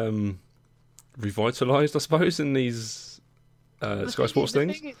revitalised, I suppose, in these Sky Sports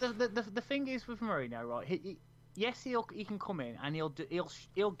things. The thing is with Mourinho, right? He can come in and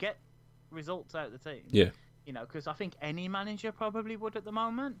he'll get results out of the team. Yeah. You know, because I think any manager probably would at the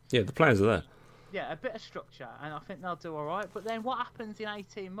moment. Yeah, the players are there. Yeah, a bit of structure, and I think they'll do all right. But then what happens in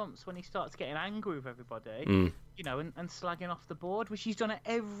 18 months when he starts getting angry with everybody, you know, and slagging off the board, which he's done at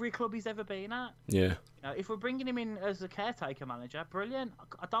every club he's ever been at? Yeah. You know, if we're bringing him in as a caretaker manager, brilliant.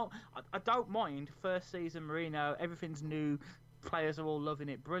 I don't mind first season Mourinho, everything's new. Players are all loving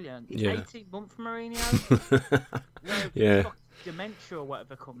it, brilliant. It's 18 months for Mourinho. Yeah. Dementia or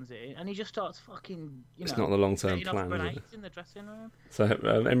whatever comes in, and he just starts fucking, you know... It's not the long-term plan, is it? In the dressing room. So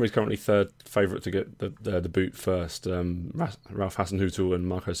Emery's currently third favourite to get the boot first. Ralph Hasenhüttl and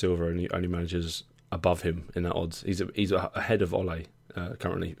Marco Silva are only managers above him in that odds. He's ahead of Ole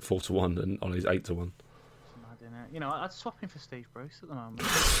currently, 4-1, and Ole's 8-1. It's mad, isn't it? You know, I'd swap him for Steve Bruce at the moment.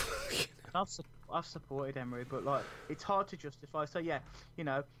 I've supported Emery, but like it's hard to justify. So yeah, you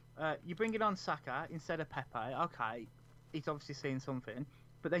know, you bring it on Saka instead of Pepe. Okay, he's obviously seen something,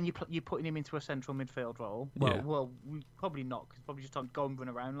 but then you're putting him into a central midfield role. Well, probably not, because probably just go and run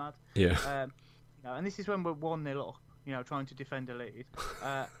around, lad. Yeah. You know, and this is when we're 1-0 up, you know, trying to defend a lead.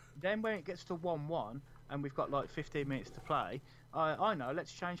 Then when it gets to 1-1 and we've got like 15 minutes to play, I know,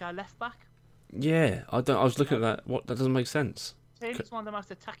 let's change our left back. Yeah, I was looking at that. That doesn't make sense. Tierney's one of the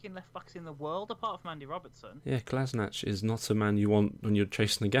most attacking left backs in the world, apart from Andy Robertson. Yeah, Kolasinac is not a man you want when you're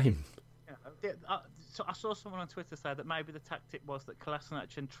chasing the game. So I saw someone on Twitter say that maybe the tactic was that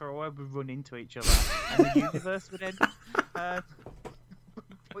Kolasinac and Traore would run into each other and the universe would end.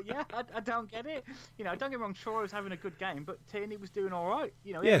 But yeah, I don't get it. Don't get me wrong, Traore was having a good game, but Tierney was doing all right.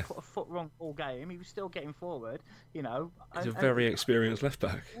 He hadn't put a foot wrong all game. He was still getting forward. He's a very experienced left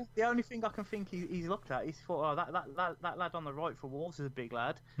back. The only thing I can think he's looked at, he's thought, that lad on the right for Wolves is a big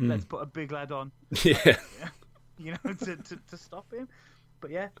lad. Let's put a big lad on. Yeah. To stop him.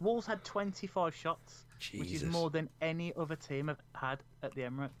 But yeah, Wolves had 25 shots, which is more than any other team have had at the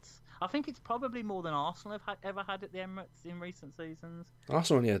Emirates. I think it's probably more than Arsenal have ever had at the Emirates in recent seasons.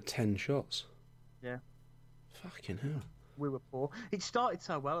 Arsenal only had 10 shots. Yeah. Fucking hell. We were poor. It started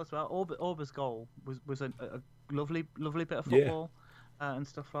so well as well. Orba's goal was a lovely bit of football and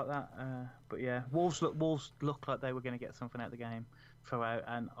stuff like that. But yeah, Wolves looked like they were going to get something out of the game throughout,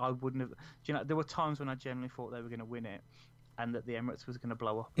 and I wouldn't have. There were times when I genuinely thought they were going to win it, and that the Emirates was going to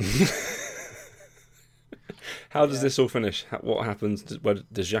blow up. How does this all finish? What happens? Does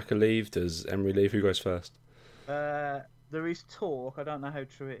Xhaka leave? Does Emery leave? Who goes first? There is talk, I don't know how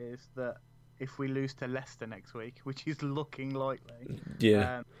true it is, that if we lose to Leicester next week, which is looking likely,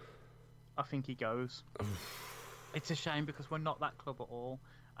 I think he goes. It's a shame because we're not that club at all,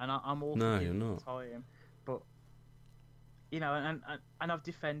 and I'm all no, you're not. Him, but and I've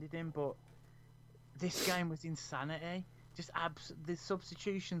defended him, but this game was insanity. Just the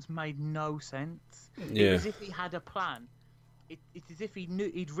substitutions made no sense. Yeah. It was as if he had a plan. It's as if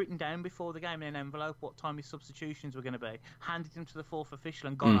he'd written down before the game in an envelope what time his substitutions were going to be, handed them to the fourth official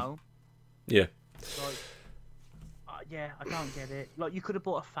and gone home. Yeah. I don't get it. Like, you could have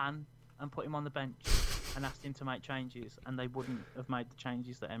bought a fan and put him on the bench and asked him to make changes, and they wouldn't have made the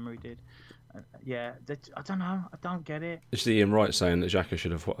changes that Emery did. I don't know. I don't get it. Is Ian Wright saying that Xhaka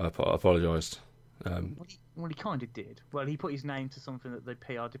should have apologised? Well, he kind of did. Well, he put his name to something that the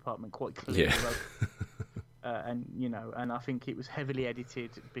PR department quite clearly wrote. And I think it was heavily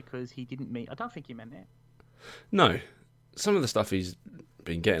edited because he didn't mean. I don't think he meant it. No, some of the stuff he's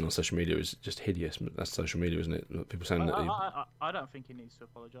been getting on social media is just hideous. That's social media, isn't it? People saying that. I don't think he needs to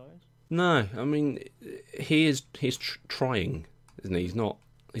apologise. No, I mean he's trying, isn't he? He's not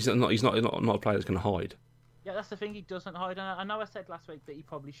a player that's going to hide. Yeah, that's the thing. He doesn't hide. And I know I said last week that he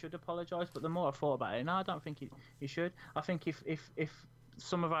probably should apologise, but the more I thought about it, no, I don't think he should. I think if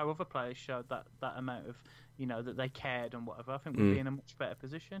some of our other players showed that amount of, that they cared and whatever, I think we'd be in a much better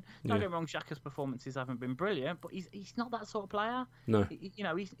position. Don't get me wrong, Xhaka's performances haven't been brilliant, but he's not that sort of player. No.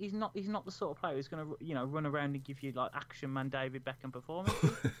 He's not the sort of player who's going to run around and give you like action man David Beckham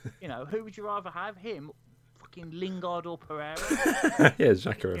performances. Who would you rather have, him? Fucking Lingard or Pereira. Yeah,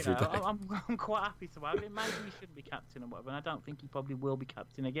 Xhaka every day. I'm quite happy to have him. Maybe he shouldn't be captain or whatever, and I don't think he probably will be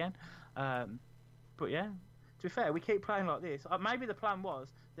captain again. But yeah, to be fair, we keep playing like this. Maybe the plan was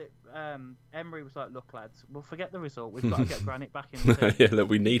that Emery was like, "Look, lads, we'll forget the result. We've got to get Granit back in the team. Yeah, look,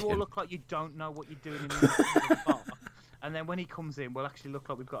 we need him. You all look like you don't know what you're doing in the park, and then when he comes in, we'll actually look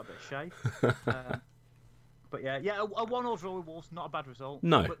like we've got a bit of shape." But yeah, a 1-1 draw with Wolves, not a bad result.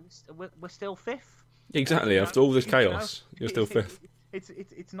 No, we're still fifth. Exactly. After all this chaos, you're still fifth.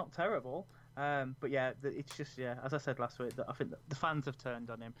 It's not terrible. But yeah, it's just as I said last week, that I think that the fans have turned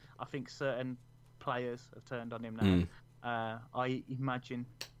on him. I think certain players have turned on him now. I imagine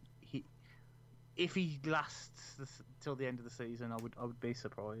if he lasts till the end of the season, I would be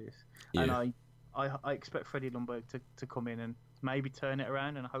surprised. Yeah. And I expect Freddie Ljungberg to come in and maybe turn it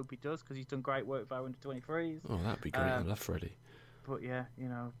around, and I hope he does because he's done great work with our under-23s. Oh, that'd be great. I love Freddie. But yeah,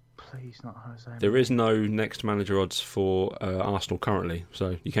 please not Jose. There is no next manager odds for Arsenal currently,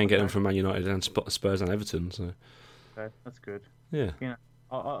 so you can get them from Man United and Spurs and Everton. So okay, that's good. Yeah.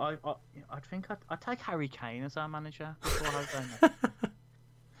 I think I'd take Harry Kane as our manager before Jose.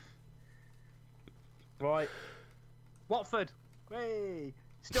 Right, Watford. Hey,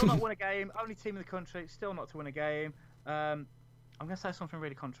 still not won a game. Only team in the country, still not to win a game. I'm going to say something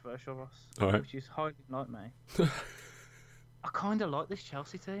really controversial, Ross. All right. Which is highly like me. I kind of like this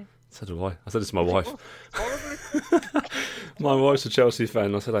Chelsea team. So do I. I said this to my wife. My wife's a Chelsea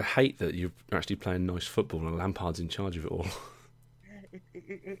fan. I said, I hate that you're actually playing nice football and Lampard's in charge of it all. Yeah,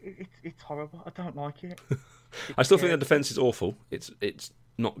 it's horrible. I don't like it. I still think the defence is awful. It's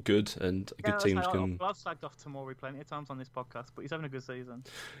not good, and good teams can... I've slagged off Tomori plenty of times on this podcast, but he's having a good season.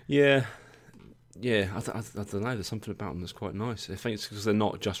 Yeah. I don't know. There's something about them that's quite nice. I think it's because they're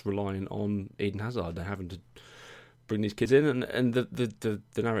not just relying on Eden Hazard. They're having to bring these kids in, and the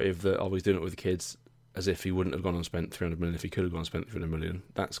narrative that he's doing it with the kids as if he wouldn't have gone and spent 300 million if he could have gone and spent 300 million,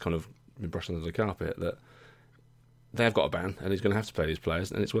 that's kind of been brushed under the carpet. That they've got a ban, and he's going to have to pay these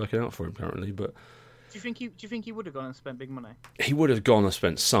players, and it's working out for him currently. But do you think he would have gone and spent big money? He would have gone and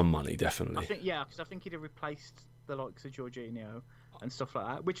spent some money, definitely. Because I think he'd have replaced the likes of Jorginho and stuff like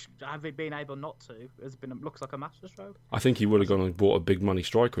that, which having been able not to looks like a masterstroke. I think he would have gone and bought a big money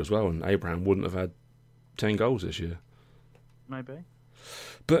striker as well, and Abraham wouldn't have had 10 goals this year. Maybe.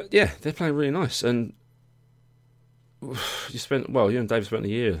 But yeah, they're playing really nice, and you and Dave spent a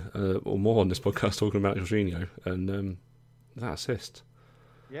year or more on this podcast talking about Jorginho and that assist.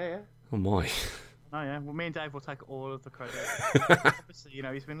 Yeah. Oh my. Oh yeah. Well, me and Dave will take all of the credit. Obviously,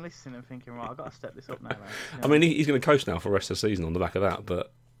 he's been listening and thinking, right, I've got to step this up now. I mean, he's going to coast now for the rest of the season on the back of that,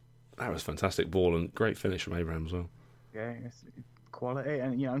 but that was fantastic ball and great finish from Abraham as well. Yeah, it's quality,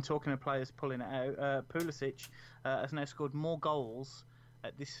 and I'm talking of players pulling it out. Pulisic has now scored more goals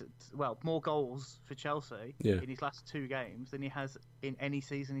more goals for Chelsea in his last 2 games than he has in any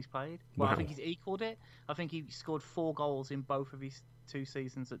season he's played. Well, wow. I think he's equalled it. I think he scored 4 goals in both of his 2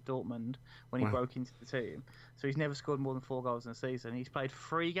 seasons at Dortmund when he broke into the team. So he's never scored more than 4 goals in a season. He's played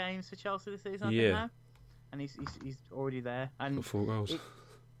 3 games for Chelsea this season, I think now, and he's already there. And 4 goals.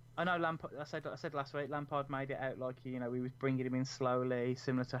 I know Lampard. I said last week, Lampard made it out like he was bringing him in slowly,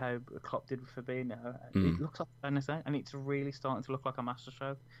 similar to how Klopp did with Fabinho. It looks like and it's really starting to look like a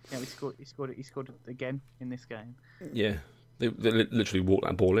masterstroke. He scored it again in this game. Yeah, they literally walked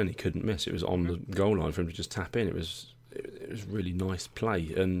that ball in. He couldn't miss. It was on the goal line for him to just tap in. It was really nice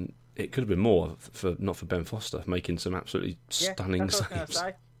play, and it could have been more not for Ben Foster making some absolutely stunning saves.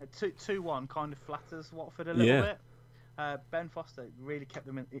 2-1 kind of flatters Watford a little bit. Ben Foster really kept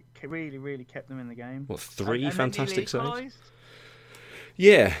them in. It really kept them in the game. What, 3 fantastic saves?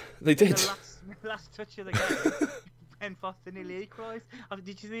 Yeah, they did. The last touch of the game, Ben Foster nearly equalised.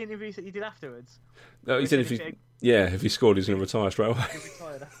 Did you see the interviews that he did afterwards? No, he said if he scored, he's going to retire straight away.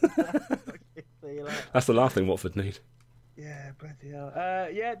 That's the last thing Watford need. Yeah, bloody hell.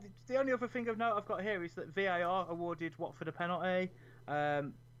 The only other thing of note I've got here is that VAR awarded Watford a penalty.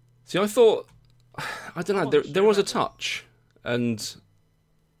 See, I thought. I don't know. There was a touch, and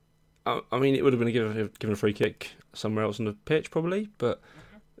I mean, it would have been given a free kick somewhere else on the pitch, probably. But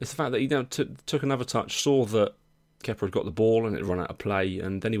it's the fact that he now took another touch, saw that Kepa had got the ball, and it run out of play,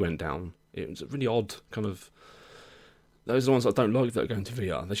 and then he went down. It was a really odd kind of. Those are the ones I don't like that are going to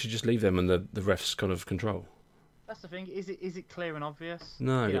VR. They should just leave them and the refs kind of control. That's the thing. Is it clear and obvious?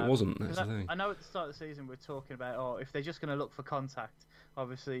 No, it wasn't. That's the thing. I know at the start of the season we're talking about, if they're just going to look for contact,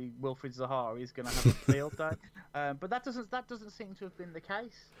 obviously Wilfried Zaha is going to have a field day. But that doesn't seem to have been the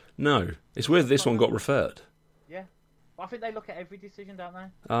case. No, it's weird this one got referred. Yeah. I think they look at every decision, don't they?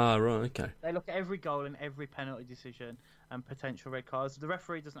 Ah, right, okay. They look at every goal and every penalty decision and potential red cards. The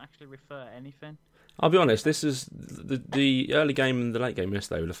referee doesn't actually refer anything. I'll be honest, this is the early game and the late game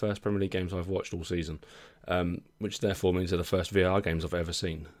yesterday were the first Premier League games I've watched all season, which therefore means they're the first VR games I've ever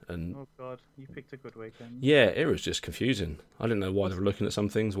seen. And oh God, you picked a good weekend. Yeah, it was just confusing. I didn't know why they were looking at some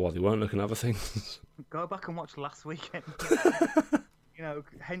things, why they weren't looking at other things. Go back and watch last weekend.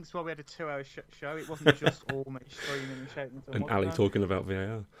 Hence why we had a 2-hour show. It wasn't just all me screaming and shouting. And Ali talking about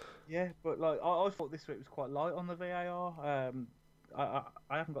VAR. Yeah, but I thought this week was quite light on the VAR. I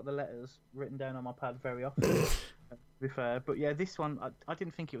haven't got the letters written down on my pad very often, to be fair. But yeah, this one, I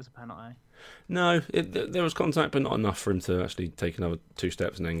didn't think it was a penalty. No, there was contact, but not enough for him to actually take another 2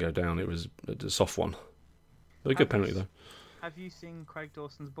 steps and then go down. It was a soft one. But a good penalty, though. Have you seen Craig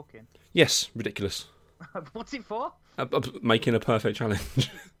Dawson's booking? Yes, ridiculous. What's it for? Making a perfect challenge.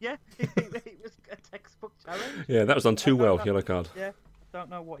 Yeah, it was a textbook challenge. Yeah, that was done too well, yellow card. Yeah. Don't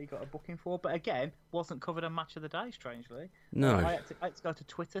know what he got a booking for, but again, wasn't covered on Match of the Day, strangely. No. I had to go to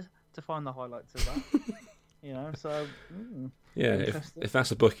Twitter to find the highlights of that. So... yeah, if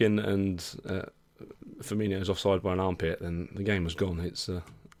that's a booking and Firmino's offside by an armpit, then the game was gone. It's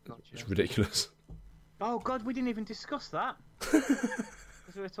ridiculous. Oh, God, we didn't even discuss that.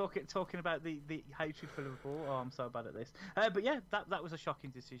 Because we were talking about the hatred for Liverpool. Oh, I'm so bad at this. But yeah, that was a shocking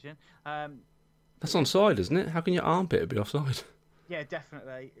decision. That's onside, isn't it? How can your armpit be offside? Yeah,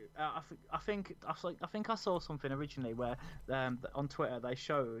 definitely. I think I saw something originally where on Twitter they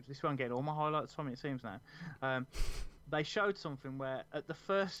showed this one getting all my highlights from it seems now. They showed something where at the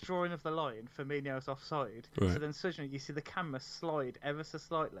first drawing of the line, Firmino's offside. Right. So then suddenly you see the camera slide ever so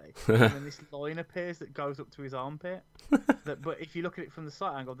slightly, and then this line appears that goes up to his armpit. But if you look at it from the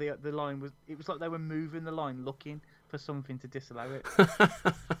side angle, the line was like they were moving the line, looking for something to disallow it.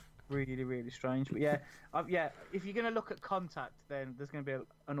 Really, really strange. But yeah, if you're going to look at contact, then there's going to be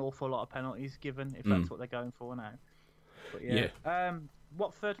an awful lot of penalties given if that's what they're going for now. But yeah.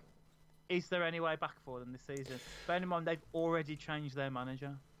 Watford, is there any way back for them this season? Bearing in mind they've already changed their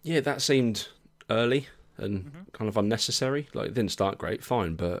manager. Yeah, that seemed early. and kind of unnecessary. Like, it didn't start great,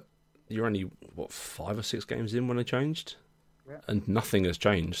 fine, but you're only, 5 or 6 games in when they changed? Yeah. And nothing has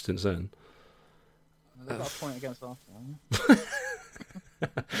changed since then. They've got a point against Arsenal.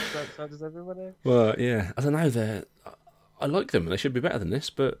 so does everybody. Well, yeah. I don't know. I like them. They should be better than this,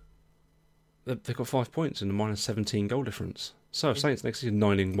 but they've got 5 points and a minus 17 goal difference. So have Saints next season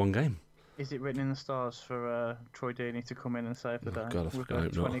 9 in one game. Is it written in the stars for Troy Deeney to come in and save the day? God, I with hope a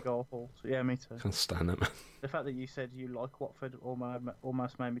 20 not. goal haul? So, yeah, me too. Can't stand that, man. The fact that you said you like Watford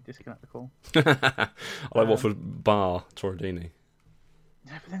almost made me disconnect the call. I like Watford bar Torredini.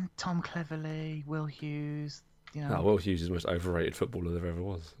 Yeah, but then Tom Cleverley, Will Hughes, you know. Will Hughes is the most overrated footballer there ever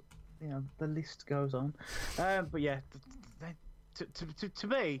was. You know, the list goes on. But yeah, to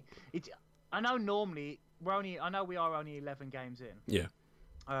me, I know normally we are only 11 games in. Yeah.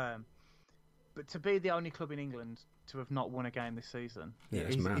 But to be the only club in England to have not won a game this season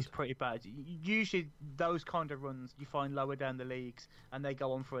is pretty bad. Usually those kind of runs you find lower down the leagues and they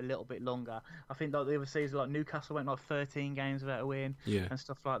go on for a little bit longer. I think like the other season, like Newcastle went like 13 games without a win and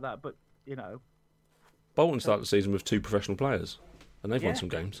stuff like that. But, you know... Bolton started the season with 2 professional players and they've won some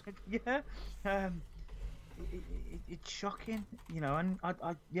games. Yeah. It's shocking, you know, and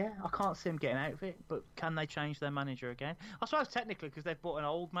I can't see them getting out of it, but can they change their manager again? I suppose technically because they've brought an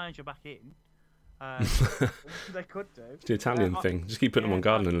old manager back in. They could do. It's the Italian thing. Just keep putting them on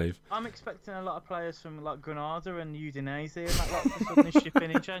gardening leave. I'm expecting a lot of players from like Granada and Udinese and that lot to suddenly ship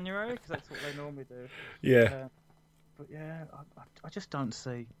in January because that's what they normally do. Yeah. But yeah, I just don't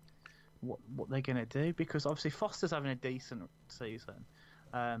see what they're gonna do because obviously Foster's having a decent season.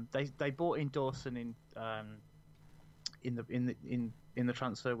 They bought in Dawson in the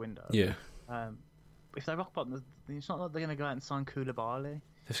transfer window. Yeah. If they rock bottom, it's not like they're gonna go out and sign Koulibaly.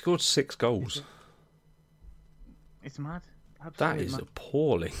 They've scored 6 goals. It's mad. That is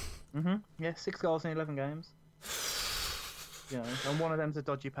appalling. Yeah, 6 goals in 11 games. You know, and one of them's a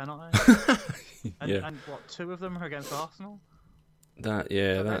dodgy penalty. And what, 2 of them are against Arsenal? That's...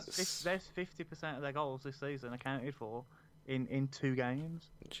 There's 50% of their goals this season accounted for in 2 games.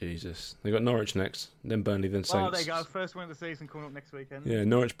 Jesus. They've got Norwich next, then Burnley, then Saints. Oh, there you go. First win of the season coming up next weekend. Yeah,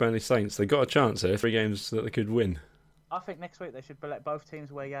 Norwich, Burnley, Saints. They've got a chance here. 3 games that they could win. I think next week they should let both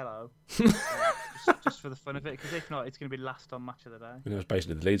teams wear yellow, just for the fun of it. Because if not, it's going to be last on match of the day. It was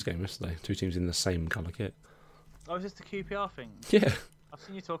basically the Leeds game yesterday. 2 teams in the same colour kit. Oh, is this the QPR thing? Yeah. I've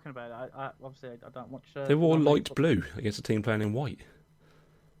seen you talking about it. Obviously, I don't watch... they wore light blue against a team playing in white.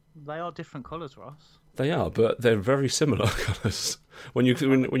 They are different colours, Ross. They are, but they're very similar colours. When your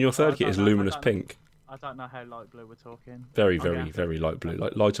third kit is luminous pink. I don't know how light blue we're talking. Very light blue.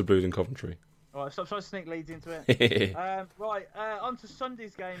 Like lighter blue than Coventry. All right, stop trying to sneak leads into it. On to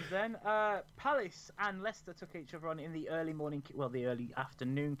Sunday's games then. Palace and Leicester took each other on in the early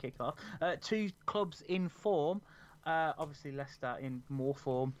afternoon kickoff. 2 clubs in form. Obviously, Leicester in more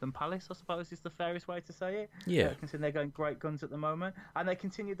form than Palace, I suppose, is the fairest way to say it. Yeah. Considering they're going great guns at the moment. And they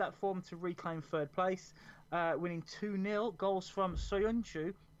continued that form to reclaim 3rd place, winning 2-0. Goals from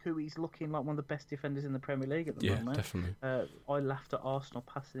Soyuncu, who is looking like one of the best defenders in the Premier League at the moment. Yeah, definitely. I laughed at Arsenal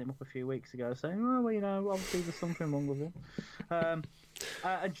passing him up a few weeks ago, saying, oh, well, you know, obviously there's something wrong with him.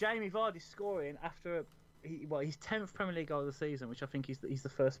 And Jamie Vardy scoring after his 10th Premier League goal of the season, which I think he's the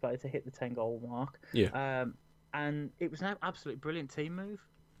first player to hit the 10-goal mark. Yeah. And it was an absolutely brilliant team move.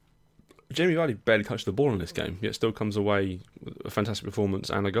 Jamie Vardy barely touched the ball in this game, yet still comes away with a fantastic performance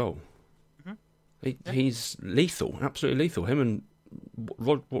and a goal. He's lethal, absolutely lethal. Him and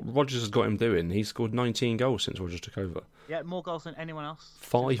what Rodgers has got him doing, he's scored 19 goals since Rodgers took over. Yeah, more goals than anyone else.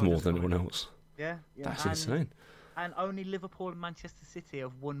 5 more than anyone else. Yeah. That's insane. And only Liverpool and Manchester City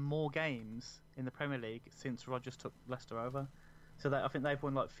have won more games in the Premier League since Rodgers took Leicester over. So I think they've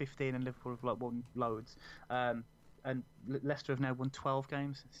won like 15 and Liverpool have like won loads. And Leicester have now won 12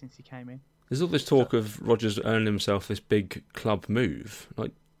 games since he came in. There's all this talk of Rodgers earning himself this big club move.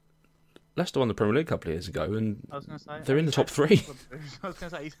 Like, Leicester won the Premier League a couple of years ago, and they're in the top 3. I was going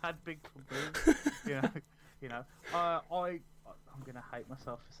to say, he's had big club moves. I'm going to hate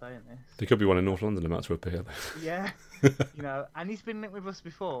myself for saying this. There could be one in North London about to appear. Yeah. And he's been linked with us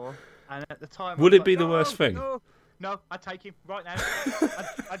before, and at the time... Would it be the worst thing? No, I'd take him right now.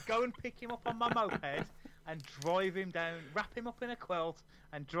 I'd go and pick him up on my moped and drive him down, wrap him up in a quilt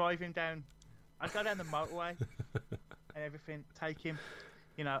and drive him down. I'd go down the motorway and everything, take him.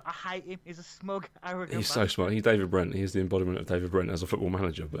 I hate him. He's a smug, arrogant He's so smart. He's David Brent. He's the embodiment of David Brent as a football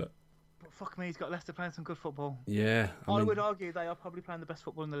manager, but fuck me, he's got Leicester playing some good football. Yeah. I would argue they are probably playing the best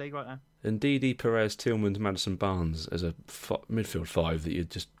football in the league right now. And Didi, Perez, Tillmans, Maddison, Barnes as a midfield 5 that you'd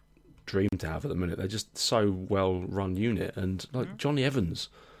just dream to have at the minute. They're just so well run unit, and Johnny Evans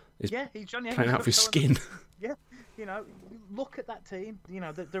He's Johnny playing out of his skin. Yeah, look at that team.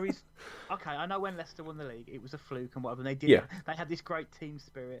 There is. Okay, I know when Leicester won the league, it was a fluke and whatever. They did. Yeah. They had this great team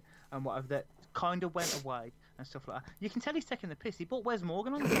spirit and whatever that kind of went away and stuff like that. You can tell he's taking the piss. He bought Wes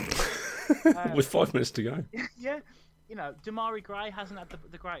Morgan on with 5 minutes to go. Yeah, Damari Gray hasn't had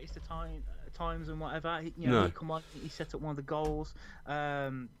the greatest of times and whatever. He come on. He set up one of the goals.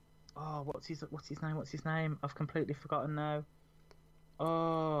 What's his name? I've completely forgotten now.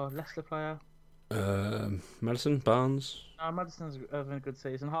 Oh, Leicester player. Madison Barnes. No, Madison's having a good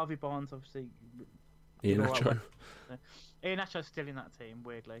season. Harvey Barnes, obviously. Iheanacho. Iheanacho's still in that team,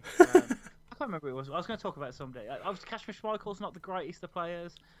 weirdly. I can't remember who it was. I was going to talk about it someday. Kashmir Schmeichel's not the greatest of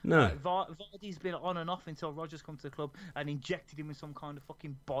players. No. Vardy's been on and off until Rodgers come to the club and injected him with some kind of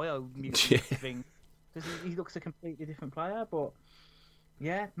fucking bio-mutant thing. Because he looks a completely different player. But,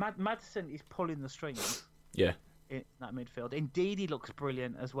 yeah, Madison is pulling the strings. Yeah. In that midfield. Indeed, he looks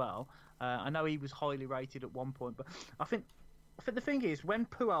brilliant as well. I know he was highly rated at one point, but I think the thing is, when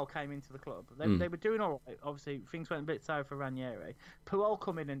Puel came into the club, they were doing all right. Obviously, things went a bit sour for Ranieri. Puel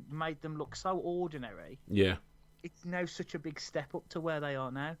come in and made them look so ordinary. Yeah. It's now such a big step up to where they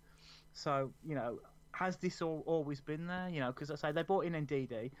are now. So, has this always been there? Because I say they brought in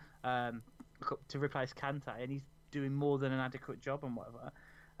Ndidi to replace Kante, and he's doing more than an adequate job and whatever.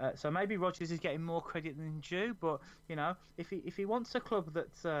 So maybe Rodgers is getting more credit than due, but if he wants a club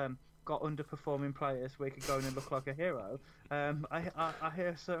that's got underperforming players where he could go in and look like a hero, I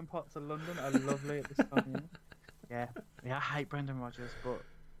hear certain parts of London are lovely at this time. Yeah, I hate Brendan Rodgers, but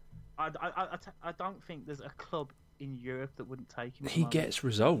I don't think there's a club in Europe that wouldn't take him. He gets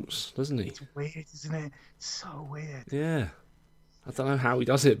results, doesn't he? It's weird, isn't it? It's so weird. Yeah, I don't know how he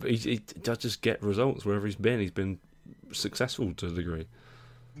does it, but he does just get results wherever he's been. He's been successful to a degree.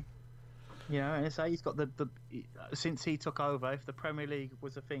 And so he's got the since he took over, if the Premier League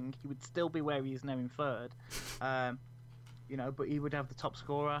was a thing, he would still be where he is now in third. But he would have the top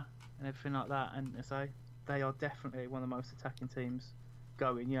scorer and everything like that. And so they are definitely one of the most attacking teams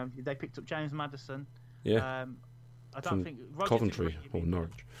going. They picked up James Maddison. Yeah. I don't think Rodgers Coventry or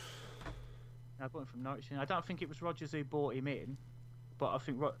Norwich. I bought him from Norwich. I don't think it was Rodgers who bought him in. But I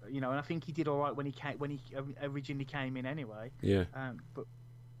think and I think he did all right when he originally came in anyway. Yeah. But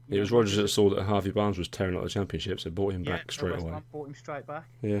it was Rodgers that saw that Harvey Barnes was tearing out the Championship, so bought him back straight away. Bought him straight back.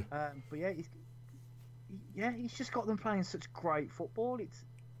 Yeah. But he's just got them playing such great football. It's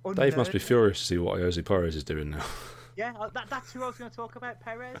Dave must be furious to see what Jose Perez is doing now. Yeah, that's who I was going to talk about,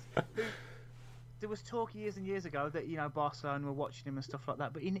 Perez. Who, there was talk years and years ago that Barcelona were watching him and stuff like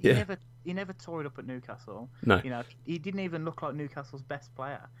that, but he never tore it up at Newcastle. No. He didn't even look like Newcastle's best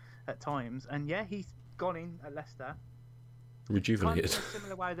player at times, and he's gone in at Leicester. Rejuvenated. Kind of in a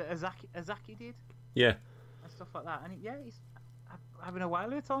similar way that Azaki did. Yeah. And stuff like that. And he's having a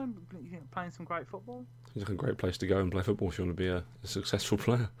whale of a time playing some great football. It's like a great place to go and play football if you want to be a successful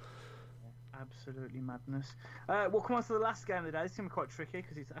player. Yeah, absolutely madness. We'll come on to the last game of the day. It's going to be quite tricky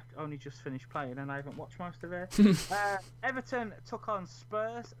because it's only just finished playing and I haven't watched most of it. Everton took on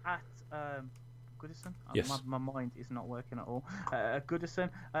Spurs at Goodison. Yes. My mind is not working at all. Goodison.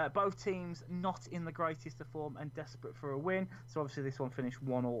 Both teams not in the greatest of form and desperate for a win. So obviously this one finished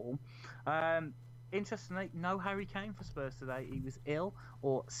 1-1. Interestingly, no Harry Kane for Spurs today. He was ill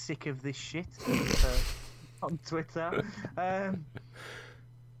or sick of this shit on Twitter.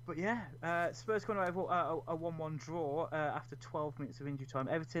 But yeah, Spurs coming over a 1-1 draw after 12 minutes of injury time.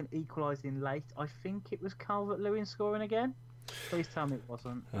 Everton equalising late. I think it was Calvert-Lewin scoring again. Please tell me it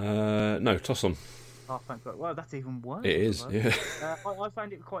wasn't. No, Tosson. Oh, thank God. Well, that's even worse. It is, yeah. I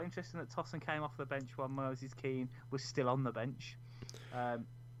found it quite interesting that Tosson came off the bench while Moses Keane was still on the bench.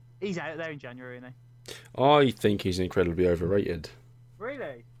 He's out there in January, isn't he? I think he's incredibly overrated.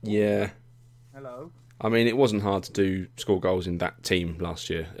 Really? Yeah. Hello? I mean, it wasn't hard to score goals in that team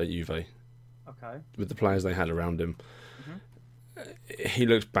last year at Juve. Okay. With the players they had around him. Mm-hmm. He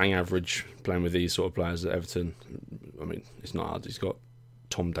looks bang average playing with these sort of players at Everton. I mean, it's not hard. He's got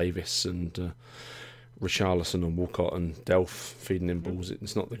Tom Davis and Richarlison and Walcott and Delph feeding him balls.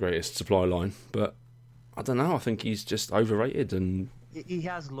 It's not the greatest supply line, but I don't know. I think he's just overrated. And he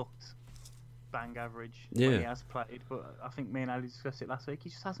has looked bang average when he has played, but I think me and Ali discussed it last week. He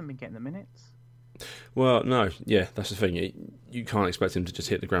just hasn't been getting the minutes. Well, no, yeah, that's the thing. You can't expect him to just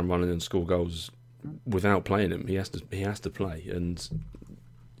hit the ground running and score goals without playing him. He has to play, and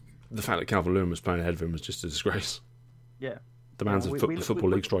the fact that Calvert-Lewin was playing ahead of him was just a disgrace. Yeah, the man's a football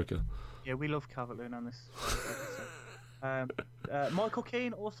league striker. Yeah, we love Calvert-Lewin on this. Michael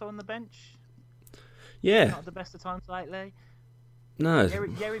Keane also on the bench. Yeah, not the best of times lately. No,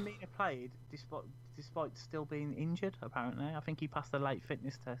 Yerry Mina played despite still being injured. Apparently, I think he passed the late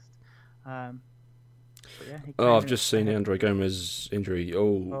fitness test. But yeah, I've just seen the Andre Gomez injury.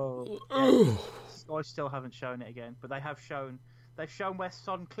 I still haven't shown it again, but they've shown where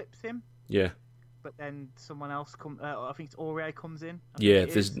Son clips him. Yeah. But then someone else I think it's Aurier comes in.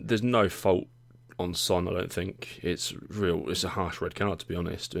 There's no fault on Son. I don't think it's a harsh red card, to be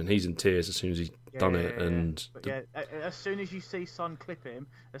honest, and he's in tears as soon as he's done it. And as soon as you see Son clip him,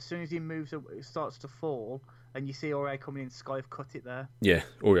 as soon as he moves, it starts to fall, and you see Aurier coming in. Sky have cut it there. Yeah,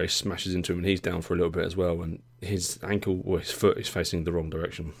 Aurier smashes into him, and he's down for a little bit as well, and his ankle or his foot is facing the wrong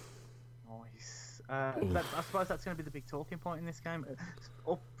direction. I suppose that's going to be the big talking point in this game.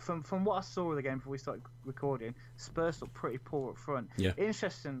 From what I saw of the game before we started recording, Spurs look pretty poor up front. Yeah.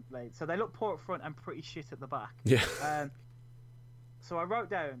 Interestingly, so they look poor up front and pretty shit at the back. Yeah. So I wrote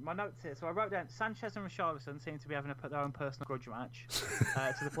down my notes here. So I wrote down Sanchez and Richarlison seem to be having their own personal grudge match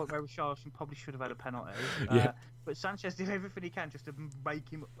to the point where Richarlison probably should have had a penalty. But Sanchez did everything he can just to make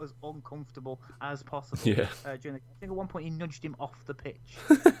him as uncomfortable as possible. Yeah. I think at one point he nudged him off the pitch.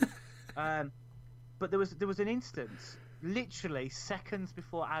 But there was an instance, literally seconds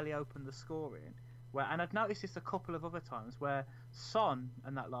before Ali opened the scoring, and I'd noticed this a couple of other times, where Son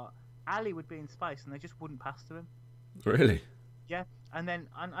and that lot, Ali would be in space and they just wouldn't pass to him. Really? Yeah, and then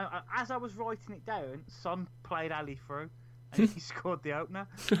as I was writing it down, Son played Ali through, and he scored the opener,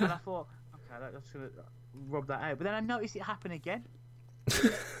 and I thought, okay, that's going to rub that out. But then I noticed it happen again.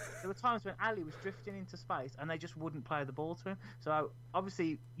 There were times when Ali was drifting into space and they just wouldn't play the ball to him. So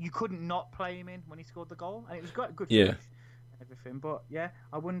obviously you couldn't not play him in when he scored the goal, and it was good finish and everything. But yeah,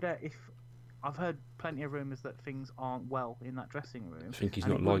 I wonder if I've heard plenty of rumours that things aren't well in that dressing room. I think he's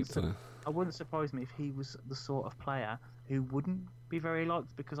not liked. It wouldn't surprise me if he was the sort of player who wouldn't be very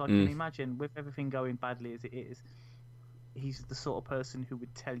liked, because I can imagine with everything going badly as it is, he's the sort of person who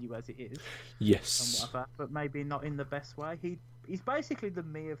would tell you as it is. Yes. And whatever, but maybe not in the best way. He's basically the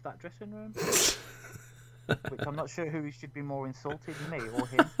me of that dressing room. Which I'm not sure who should be more insulted, me or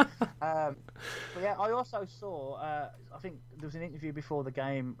him. But yeah, I also saw, I think there was an interview before the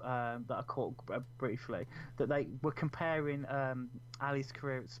game that I caught briefly, that they were comparing Ali's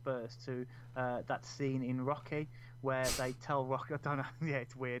career at Spurs to that scene in Rocky, where they tell Rocky, I don't know, yeah,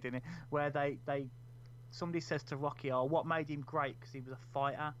 it's weird, isn't it? Where somebody says to Rocky, what made him great? Because he was a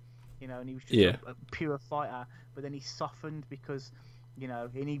fighter, and he was just a pure fighter, but then he softened because,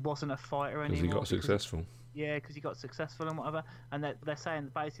 and he wasn't a fighter anymore. Because he got successful. Yeah, because he got successful and whatever. And they're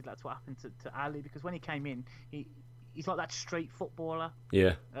saying basically that's what happened to Ali, because when he came in, he's like that street footballer.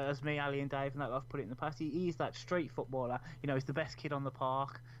 Yeah. As me, Ali and Dave, and that I've put it in the past. He's that street footballer. He's the best kid on the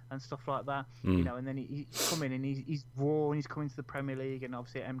park and stuff like that. And then he's come in and he's raw, and he's coming to the Premier League and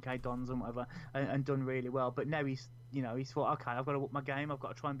obviously at MK Dons and whatever, and done really well. But now he's thought, okay, I've got to up my game. I've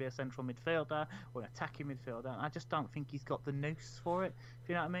got to try and be a central midfielder or an attacking midfielder. And I just don't think he's got the nous for it. If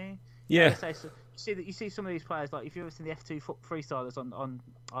you know what I mean? Yeah. So you see some of these players, like if you've ever seen the F2 freestylers on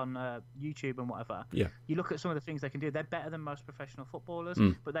YouTube and whatever. Yeah. You look at some of the things they can do. They're better than most professional footballers,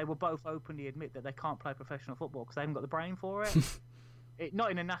 but they will both openly admit that they can't play professional football because they haven't got the brain for it.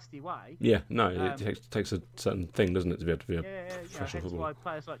 Not in a nasty way. Yeah, no, it takes a certain thing, doesn't it, to be able to be a professional footballer. Why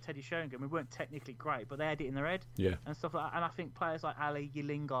players like Teddy Sheringham, we weren't technically great, but they had it in their head. Yeah. And stuff like that. And I think players like Ali,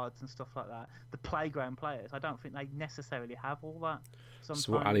 Lingards and stuff like that, the playground players, I don't think they necessarily have all that. Sometimes.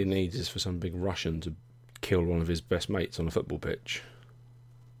 So what Ali needs is for some big Russian to kill one of his best mates on a football pitch,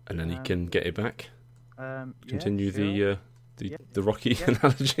 and then he can get it back. Continue the Rocky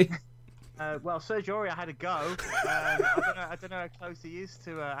analogy. Well, Sergio Aurier had a go. I don't know how close he is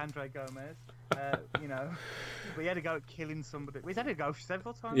to Andre Gomez. But he had a go at killing somebody. He's had a go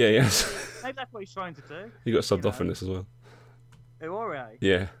several times. Yeah, yes. Maybe that's what he's trying to do. He got subbed off in this as well. Aurier?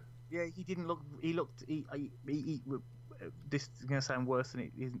 Yeah. Yeah, he didn't look. He looked. He this is going to sound worse than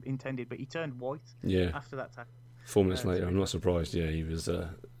it is intended, but he turned white. Yeah. After that tackle. 4 minutes later, I'm not surprised. Yeah, he was.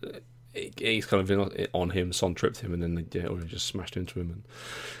 He's kind of on him. Son tripped him, and then Aurier just smashed into him and.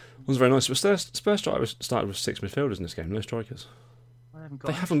 It was very nice. But Spurs started with 6 midfielders in this game, no strikers.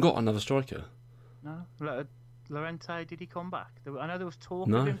 They haven't got another striker. No. Llorente, did he come back? I know there was talk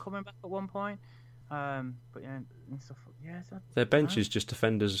of him coming back at one point. But yeah, and stuff. Yeah, their bench is just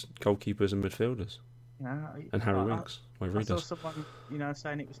defenders, goalkeepers, and midfielders. And Harry Winks. I saw someone,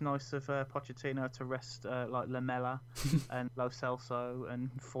 saying it was nice of Pochettino to rest like Lamela and Lo Celso and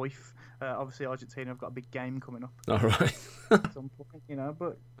Foyth. Obviously, Argentina have got a big game coming up. All right. At some point,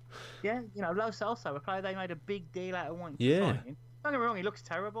 but yeah, Lo Celso, a player they made a big deal out of wanting to sign. Don't get me wrong, he looks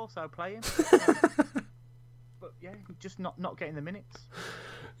terrible, so play him. But yeah, just not getting the minutes.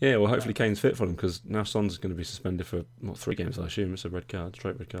 Yeah, well, hopefully Kane's fit for him, because now Son's going to be suspended for 3 games. I assume it's a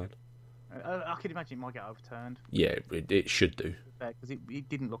straight red card. I could imagine it might get overturned. Yeah, it should do. Because it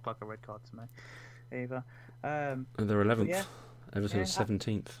didn't look like a red card to me either. And they're 11th. Yeah, Everton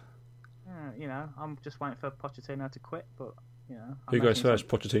 17th. I'm just waiting for Pochettino to quit, but who goes first,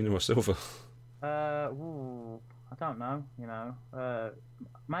 Pochettino or Silva? I don't know.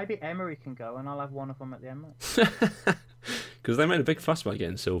 Maybe Emery can go, and I'll have one of them at the Emirates. Because they made a big fuss about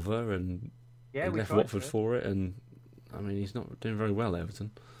getting Silva, and he left Watford for it, and I mean he's not doing very well at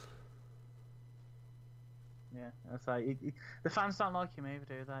Everton. Yeah, so the fans don't like him either,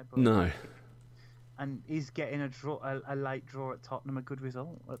 do they? But no. And he's getting a late draw at Tottenham, a good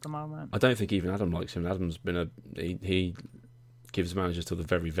result at the moment. I don't think even Adam likes him. Adam's been he gives managers to the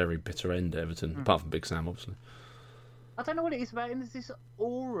very, very bitter end at Everton, apart from Big Sam, obviously. I don't know what it is about him. There's this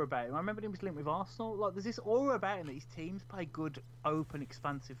aura about him. I remember he was linked with Arsenal. Like, there's this aura about him that his teams play good, open,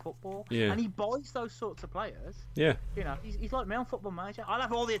 expansive football. Yeah. And he buys those sorts of players. Yeah. He's like me on Football Manager. I'll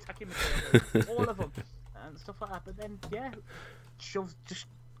have all the attacking materials, all of them, and stuff like that. But then, just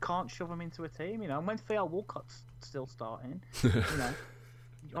can't shove him into a team, And when Theo Walcott's still starting, he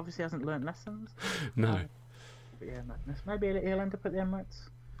obviously hasn't learnt lessons. No. But madness. Maybe he'll end up at the Emirates.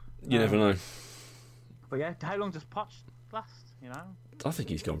 You never know. But how long does Poch last? I think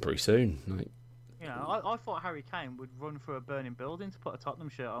he's gone pretty soon. I thought Harry Kane would run through a burning building to put a Tottenham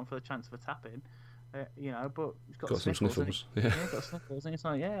shirt on for the chance of a tap-in. But he's got some sniffles. Yeah, he's got sniffles, and it's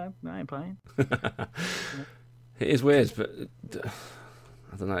like, I ain't playing. It is weird, but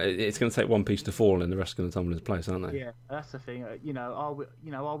I don't know. It's going to take one piece to fall, and the rest are going to tumble into place, aren't they? Yeah, that's the thing. Are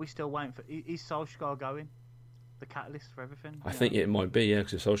we still waiting for? Is Solskjaer going? The catalyst for everything. I think it might be,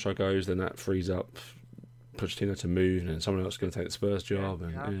 because if Solskjaer goes, then that frees up Pochettino to move, and someone else is going to take the Spurs job.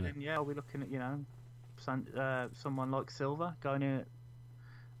 Are we looking at someone like Silva going in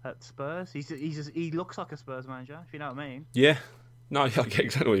at Spurs? He looks like a Spurs manager, if you know what I mean. Yeah. No, I get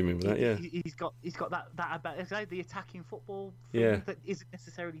exactly what you mean with that. Yeah. He's got that about the attacking football thing that isn't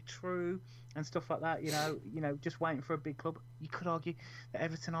necessarily true and stuff like that. Just waiting for a big club. You could argue that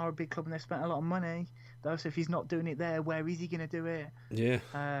Everton are a big club and they've spent a lot of money. Though, so if he's not doing it there, where is he going to do it? Yeah.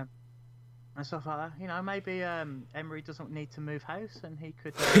 And stuff like that. Maybe Emery doesn't need to move house and he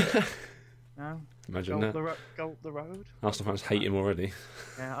could. Imagine go that. Go up the road. Arsenal fans hate him already.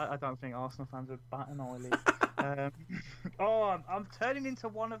 Yeah, I don't think Arsenal fans would bat an eyelid. I'm turning into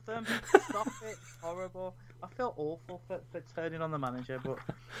one of them. Stop it. It's horrible. I feel awful for turning on the manager, but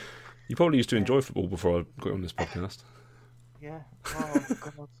you probably used to enjoy football before I got on this podcast. Yeah. Oh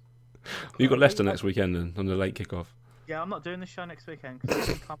God. You got Leicester next weekend then, on the late kickoff. Yeah, I'm not doing the show next weekend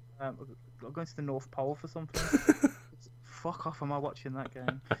because I'm going to the North Pole for something. Fuck off! Am I watching that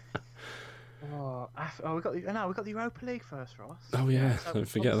game? We got the Europa League first, Ross. Oh yeah, so don't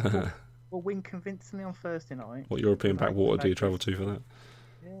forget that. We'll win convincingly on Thursday night. What European backwater do you travel to for that?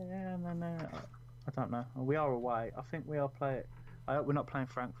 Yeah, no, I don't know. We are away. I think we are playing. I hope we're not playing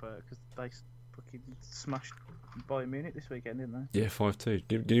Frankfurt because they fucking smashed Bayern Munich this weekend, didn't they? Yeah, 5-2.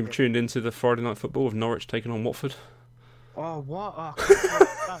 Did you tuned into the Friday night football of Norwich taking on Watford? Oh, what?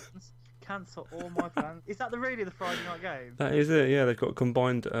 Cancel all my plans. Is that really the Friday night game? That is it, yeah. They've got a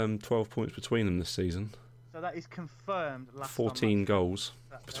combined 12 points between them this season. So that is confirmed. 14 goals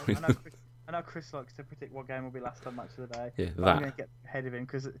between them. I know Chris likes to predict what game will be last on Match of the Day. Yeah, I'm going to get ahead of him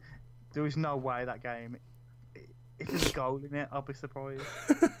because there is no way that game... If there's a goal in it, I'll be surprised.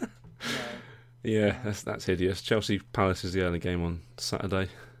 Yeah, that's hideous. Chelsea Palace is the early game on Saturday.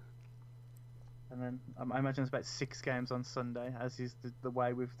 And then I imagine it's about 6 games on Sunday, as is the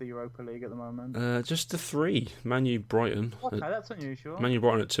way with the Europa League at the moment. Just the 3. Man U Brighton. Okay, that's unusual. Man U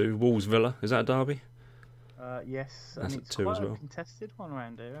Brighton at 2. Wolves Villa. Is that a derby? Yes. That's and at 2 as well. It's a contested one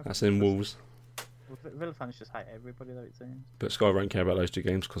around here. That's in Wolves. Villa fans just hate everybody, though, it seems. But Sky won't care about those 2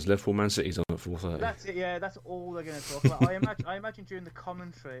 games because Liverpool Man City's on at 4:30. That's it, yeah. That's all they're going to talk about. I imagine during the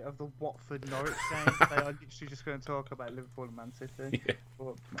commentary of the Watford Norwich game, they are literally just going to talk about Liverpool and Man City. Yeah.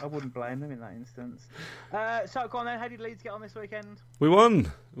 But I wouldn't blame them in that instance. So go on then. How did Leeds get on this weekend? We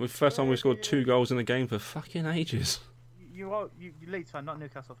won. First time we scored 2 goals in a game for fucking ages. You're Leeds fan, not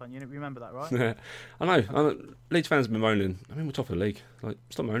Newcastle fan. You remember that, right? Yeah, I know. Leeds fans have been moaning. I mean, we're top of the league. Like,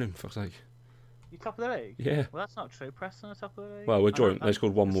 stop moaning, for fuck's sake. You're top of the league? Yeah. Well, that's not true. Preston are top of the league. Well, we're joint. They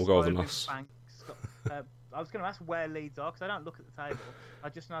scored 1 more goal than us. I was going to ask where Leeds are because I don't look at the table. I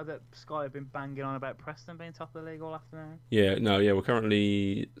just know that Sky have been banging on about Preston being top of the league all afternoon. Yeah, we're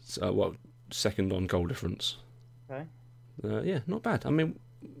currently second on goal difference. Okay. Yeah, not bad. I mean,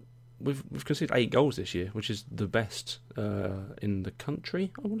 we've conceded 8 goals this year, which is the best in the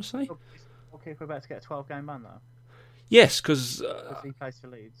country, I want to say. Okay, we're about to get a 12-game ban though. Yes, because he plays for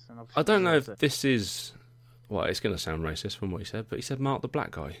Leeds. And I don't know if this is... Well, it's going to sound racist from what he said, but he said Mark the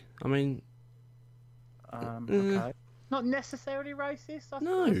Black Guy. I mean, Okay. Not necessarily racist, I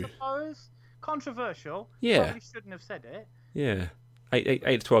suppose. Controversial. Yeah. Probably shouldn't have said it. Yeah. 8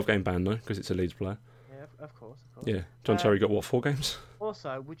 to 12 game ban though, because it's a Leeds player. Yeah, of course. Yeah. John Terry got what, 4 games?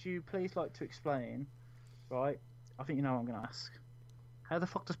 Also, would you please like to explain, right? I think you know what I'm going to ask. How the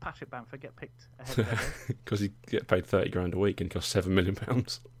fuck does Patrick Bamford get picked ahead of Eddie? Because he get paid £30,000 a week and costs £7 million.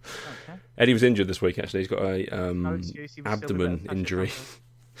 Okay. Eddie was injured this week. Actually, he's got a Excuse, abdomen injury,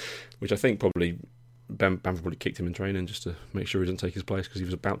 which I think probably Bamford probably kicked him in training just to make sure he didn't take his place because he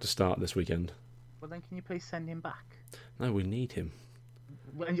was about to start this weekend. Well, then can you please send him back? No, we need him.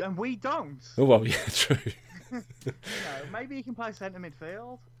 And we don't. Oh well, yeah, true. Maybe he can play centre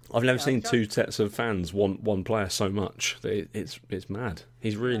midfield. I've never seen 2 sets of fans want one player so much. It's mad.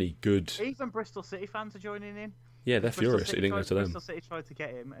 He's really good. Even Bristol City fans are joining in. Yeah, they're furious. He didn't go to them. Bristol City tried to get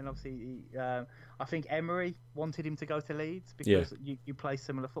him, and obviously, I think Emery wanted him to go to Leeds because you play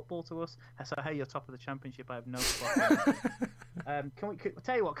similar football to us. So, hey, you're top of the Championship. I have no problem.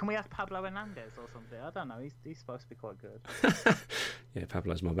 Tell you what, can we have Pablo Hernandez or something? I don't know. He's supposed to be quite good. Yeah,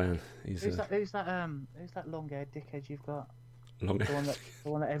 Pablo's my man. Who's that long-haired dickhead you've got? The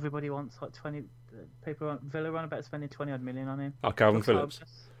one that everybody wants, like 20 people. Villa run about spending 20 odd million on him. Oh, Calvin Phillips.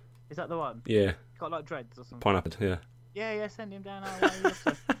 Is that the one? Yeah. Got like dreads or something. Pineapple, yeah. Yeah, send him down.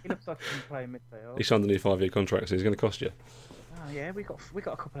 He looks like he can play midfield. He's signed a new 5-year contract, so he's going to cost you. Oh yeah, we got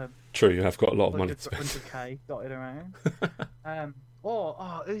a couple of. True, you have got a lot of money to spend. 100k dotted around.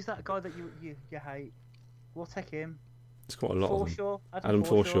 Who's that guy that you hate? We'll take him. It's quite a lot Forshaw, of them. Adam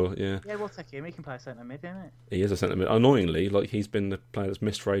Forshaw, yeah. Yeah, we'll take him. He can play centre mid, isn't it? He is a centre mid. Annoyingly, he's been the player that's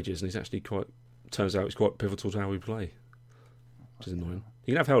missed for ages, and he's actually turns out he's quite pivotal to how we play, which is annoying.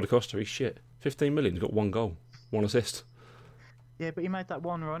 You can have Helder Costa. He's shit. 15 million. He's got 1 goal, 1 assist. Yeah, but he made that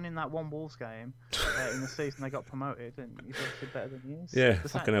one run in that one Wolves game in the season they got promoted, and he's obviously better than he is. Yeah,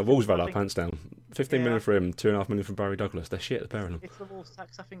 fucking hell. Wolves have had our pants down. 15 million for him, 2.5 million for Barry Douglas. They're shit, the pair of them. It's the Wolves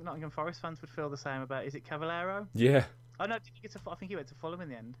tax. I think Nottingham Forest fans would feel the same about. Is it Cavallero? Yeah. Oh no, did he get to? I think he went to Fulham in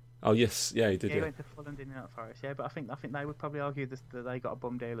the end. Oh yes, yeah, he did. Yeah, he went to Fulham, didn't he, not Forest? Yeah, but I think they would probably argue that they got a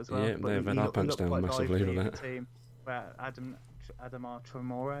bum deal as well. Yeah, they've had our pants down massively with that. Team where Adama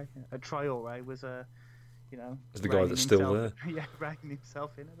Traore was a. As the guy that's still there. Yeah, reining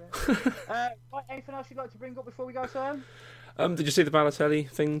himself in a bit. Anything else you'd like to bring up before we go, Sam? Did you see the Balotelli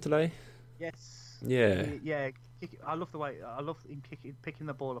thing today? Yes. Yeah. Yeah. I love the way. I love him picking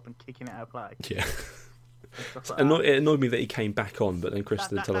the ball up and kicking it out of play. Yeah. It annoyed me that he came back on, but then Chris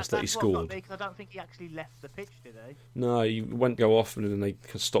did tell us that he scored. Because I don't think he actually left the pitch, did he? No, he went go off, and then they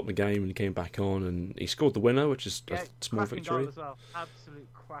stopped the game, and he came back on, and he scored the winner, which is a small victory. Goal as well. Absolute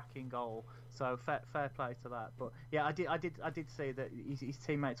cracking goal. So fair play to that. But yeah, I did see that his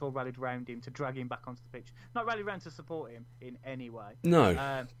teammates all rallied round him to drag him back onto the pitch. Not rallied round to support him in any way.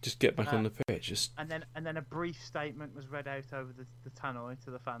 No, just get back on the pitch. And then a brief statement was read out over the tannoy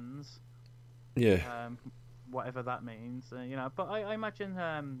to the fans. Yeah. Whatever that means, But I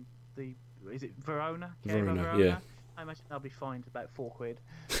imagine is it Verona? Verona, yeah. I imagine they'll be fined about £4,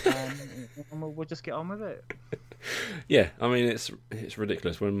 and we'll just get on with it. Yeah, I mean it's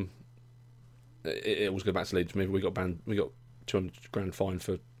ridiculous when it was go back to Leeds. Maybe we got banned. We got £200,000 fine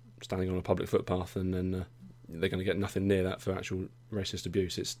for standing on a public footpath, and then they're going to get nothing near that for actual racist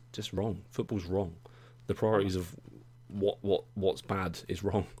abuse. It's just wrong. Football's wrong. The priorities of what's bad is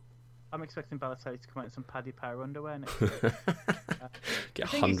wrong. I'm expecting Balotelli to come out in some Paddy Power underwear next year. Get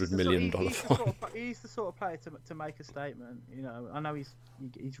 $100 million fine. He's the sort of player to make a statement. I know he's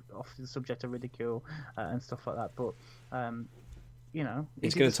often the subject of ridicule and stuff like that, but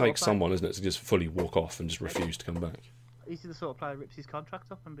it's going to take someone, isn't it, to just fully walk off and just refuse to come back. He's the sort of player who rips his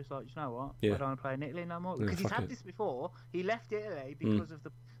contract up and be like, you know what? Yeah. I don't want to play in Italy no more. Because he's had this before. He left Italy because of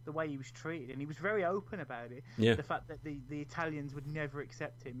the way he was treated, and he was very open about it. Yeah. The fact that the Italians would never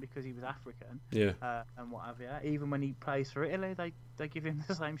accept him because he was African. Yeah. And what have you. Even when he plays for Italy, they give him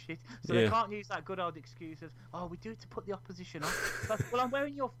the same shit. So they can't use that good old excuse of, we do it to put the opposition off. Like, well, I'm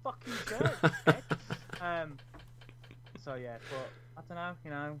wearing your fucking shirt. So yeah, but I don't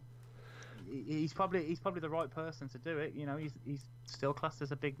know. He's probably the right person to do it. He's still classed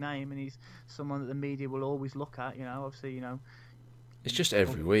as a big name, and he's someone that the media will always look at. Obviously, It's just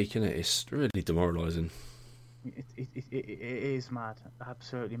every week, isn't it? It's really demoralising. It is mad,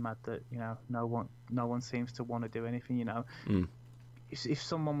 absolutely mad that no one seems to want to do anything. If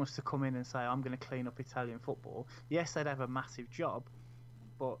someone was to come in and say, I'm going to clean up Italian football, yes, they'd have a massive job,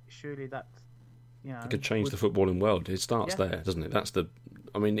 but surely that. It could change the footballing world. It starts there, doesn't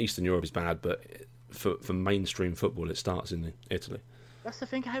it? Eastern Europe is bad, but for mainstream football, it starts in Italy. That's the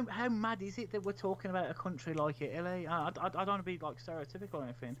thing. How mad is it that we're talking about a country like Italy? I don't want to be like stereotypical or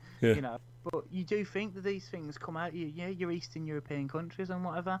anything, you know. But you do think that these things come out. Your Eastern European countries and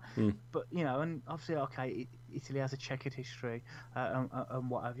whatever. But you know, and obviously, okay, Italy has a checkered history and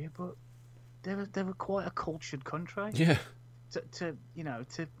what have you. But they were quite a cultured country. Yeah.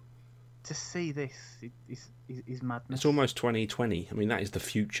 To see this is madness. It's almost 2020. I mean, that is the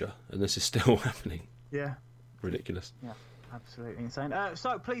future, and this is still happening. Yeah. Ridiculous. Yeah. Absolutely insane.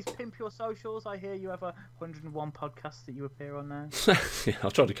 So please pimp your socials. I hear you have 101 podcasts that you appear on now. Yeah,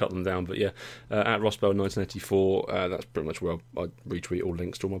 I'll try to cut them down, but yeah, at Rossbell1984, that's pretty much where I retweet all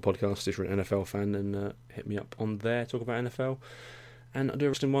links to all my podcasts. If you're an NFL fan, then hit me up on there, talk about NFL. And I do a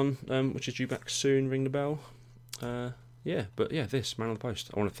wrestling one, which is due back soon, ring the bell. This, Man on the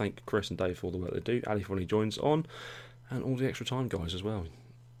Post. I want to thank Chris and Dave for all the work they do, Ali for when he joins on, and all the extra time guys as well.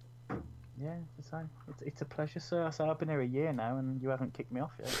 Yeah, it's a pleasure, sir. I've been here a year now, and you haven't kicked me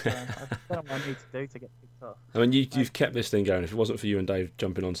off yet. So I don't know what I need to do to get kicked off. I mean, you've kept this thing going. If it wasn't for you and Dave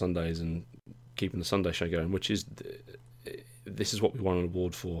jumping on Sundays and keeping the Sunday show going, which is this is what we won an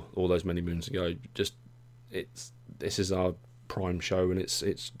award for all those many moons ago. This is our prime show, and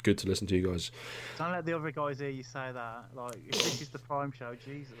it's good to listen to you guys. Don't let the other guys hear you say that. Like, if this is the prime show,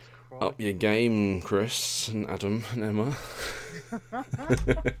 Jesus Christ. Up your game, Chris and Adam and Emma.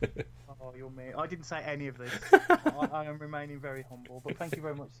 Oh, you're me. I didn't say any of this. I am remaining very humble, but thank you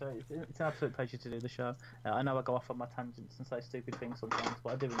very much, sir. It's an absolute pleasure to do the show. I know I go off on my tangents and say stupid things sometimes,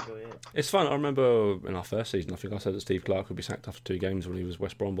 but I do enjoy it. It's fun. I remember in our first season, I think I said that Steve Clark would be sacked after 2 games when he was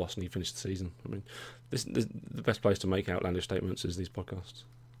West Brom boss and he finished the season. I mean, this the best place to make outlandish statements is these podcasts.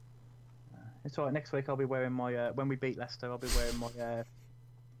 It's all right. Next week I'll be wearing my when we beat Leicester, I'll be wearing my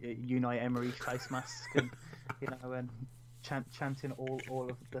Unai Emery face mask and and chanting all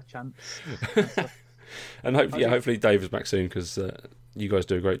of the chants. And hopefully Dave is back soon, because you guys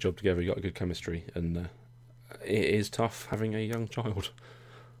do a great job together. You got a good chemistry, and it is tough having a young child.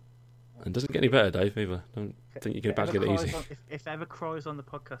 And it doesn't get any better, Dave, either. Don't think you're about to get it easy. If ever cries on the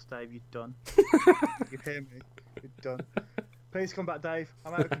podcast, Dave, you're done. You hear me? You're done. Please come back, Dave.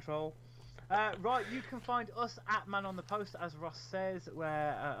 I'm out of control. Right, you can find us at Man on the Post, as Ross says,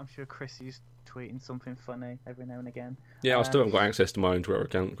 where I'm sure Chris is tweeting something funny every now and again. Yeah, I still haven't got access to my own Twitter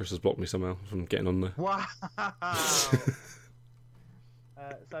account. Chris has blocked me somehow from getting on there. Wow!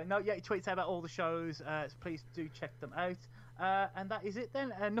 He tweets out about all the shows, so please do check them out. And that is it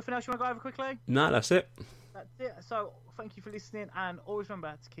then. Nothing else you want to go over quickly? No, that's it. That's it. So, thank you for listening, and always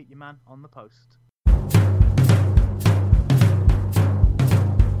remember to keep your man on the post.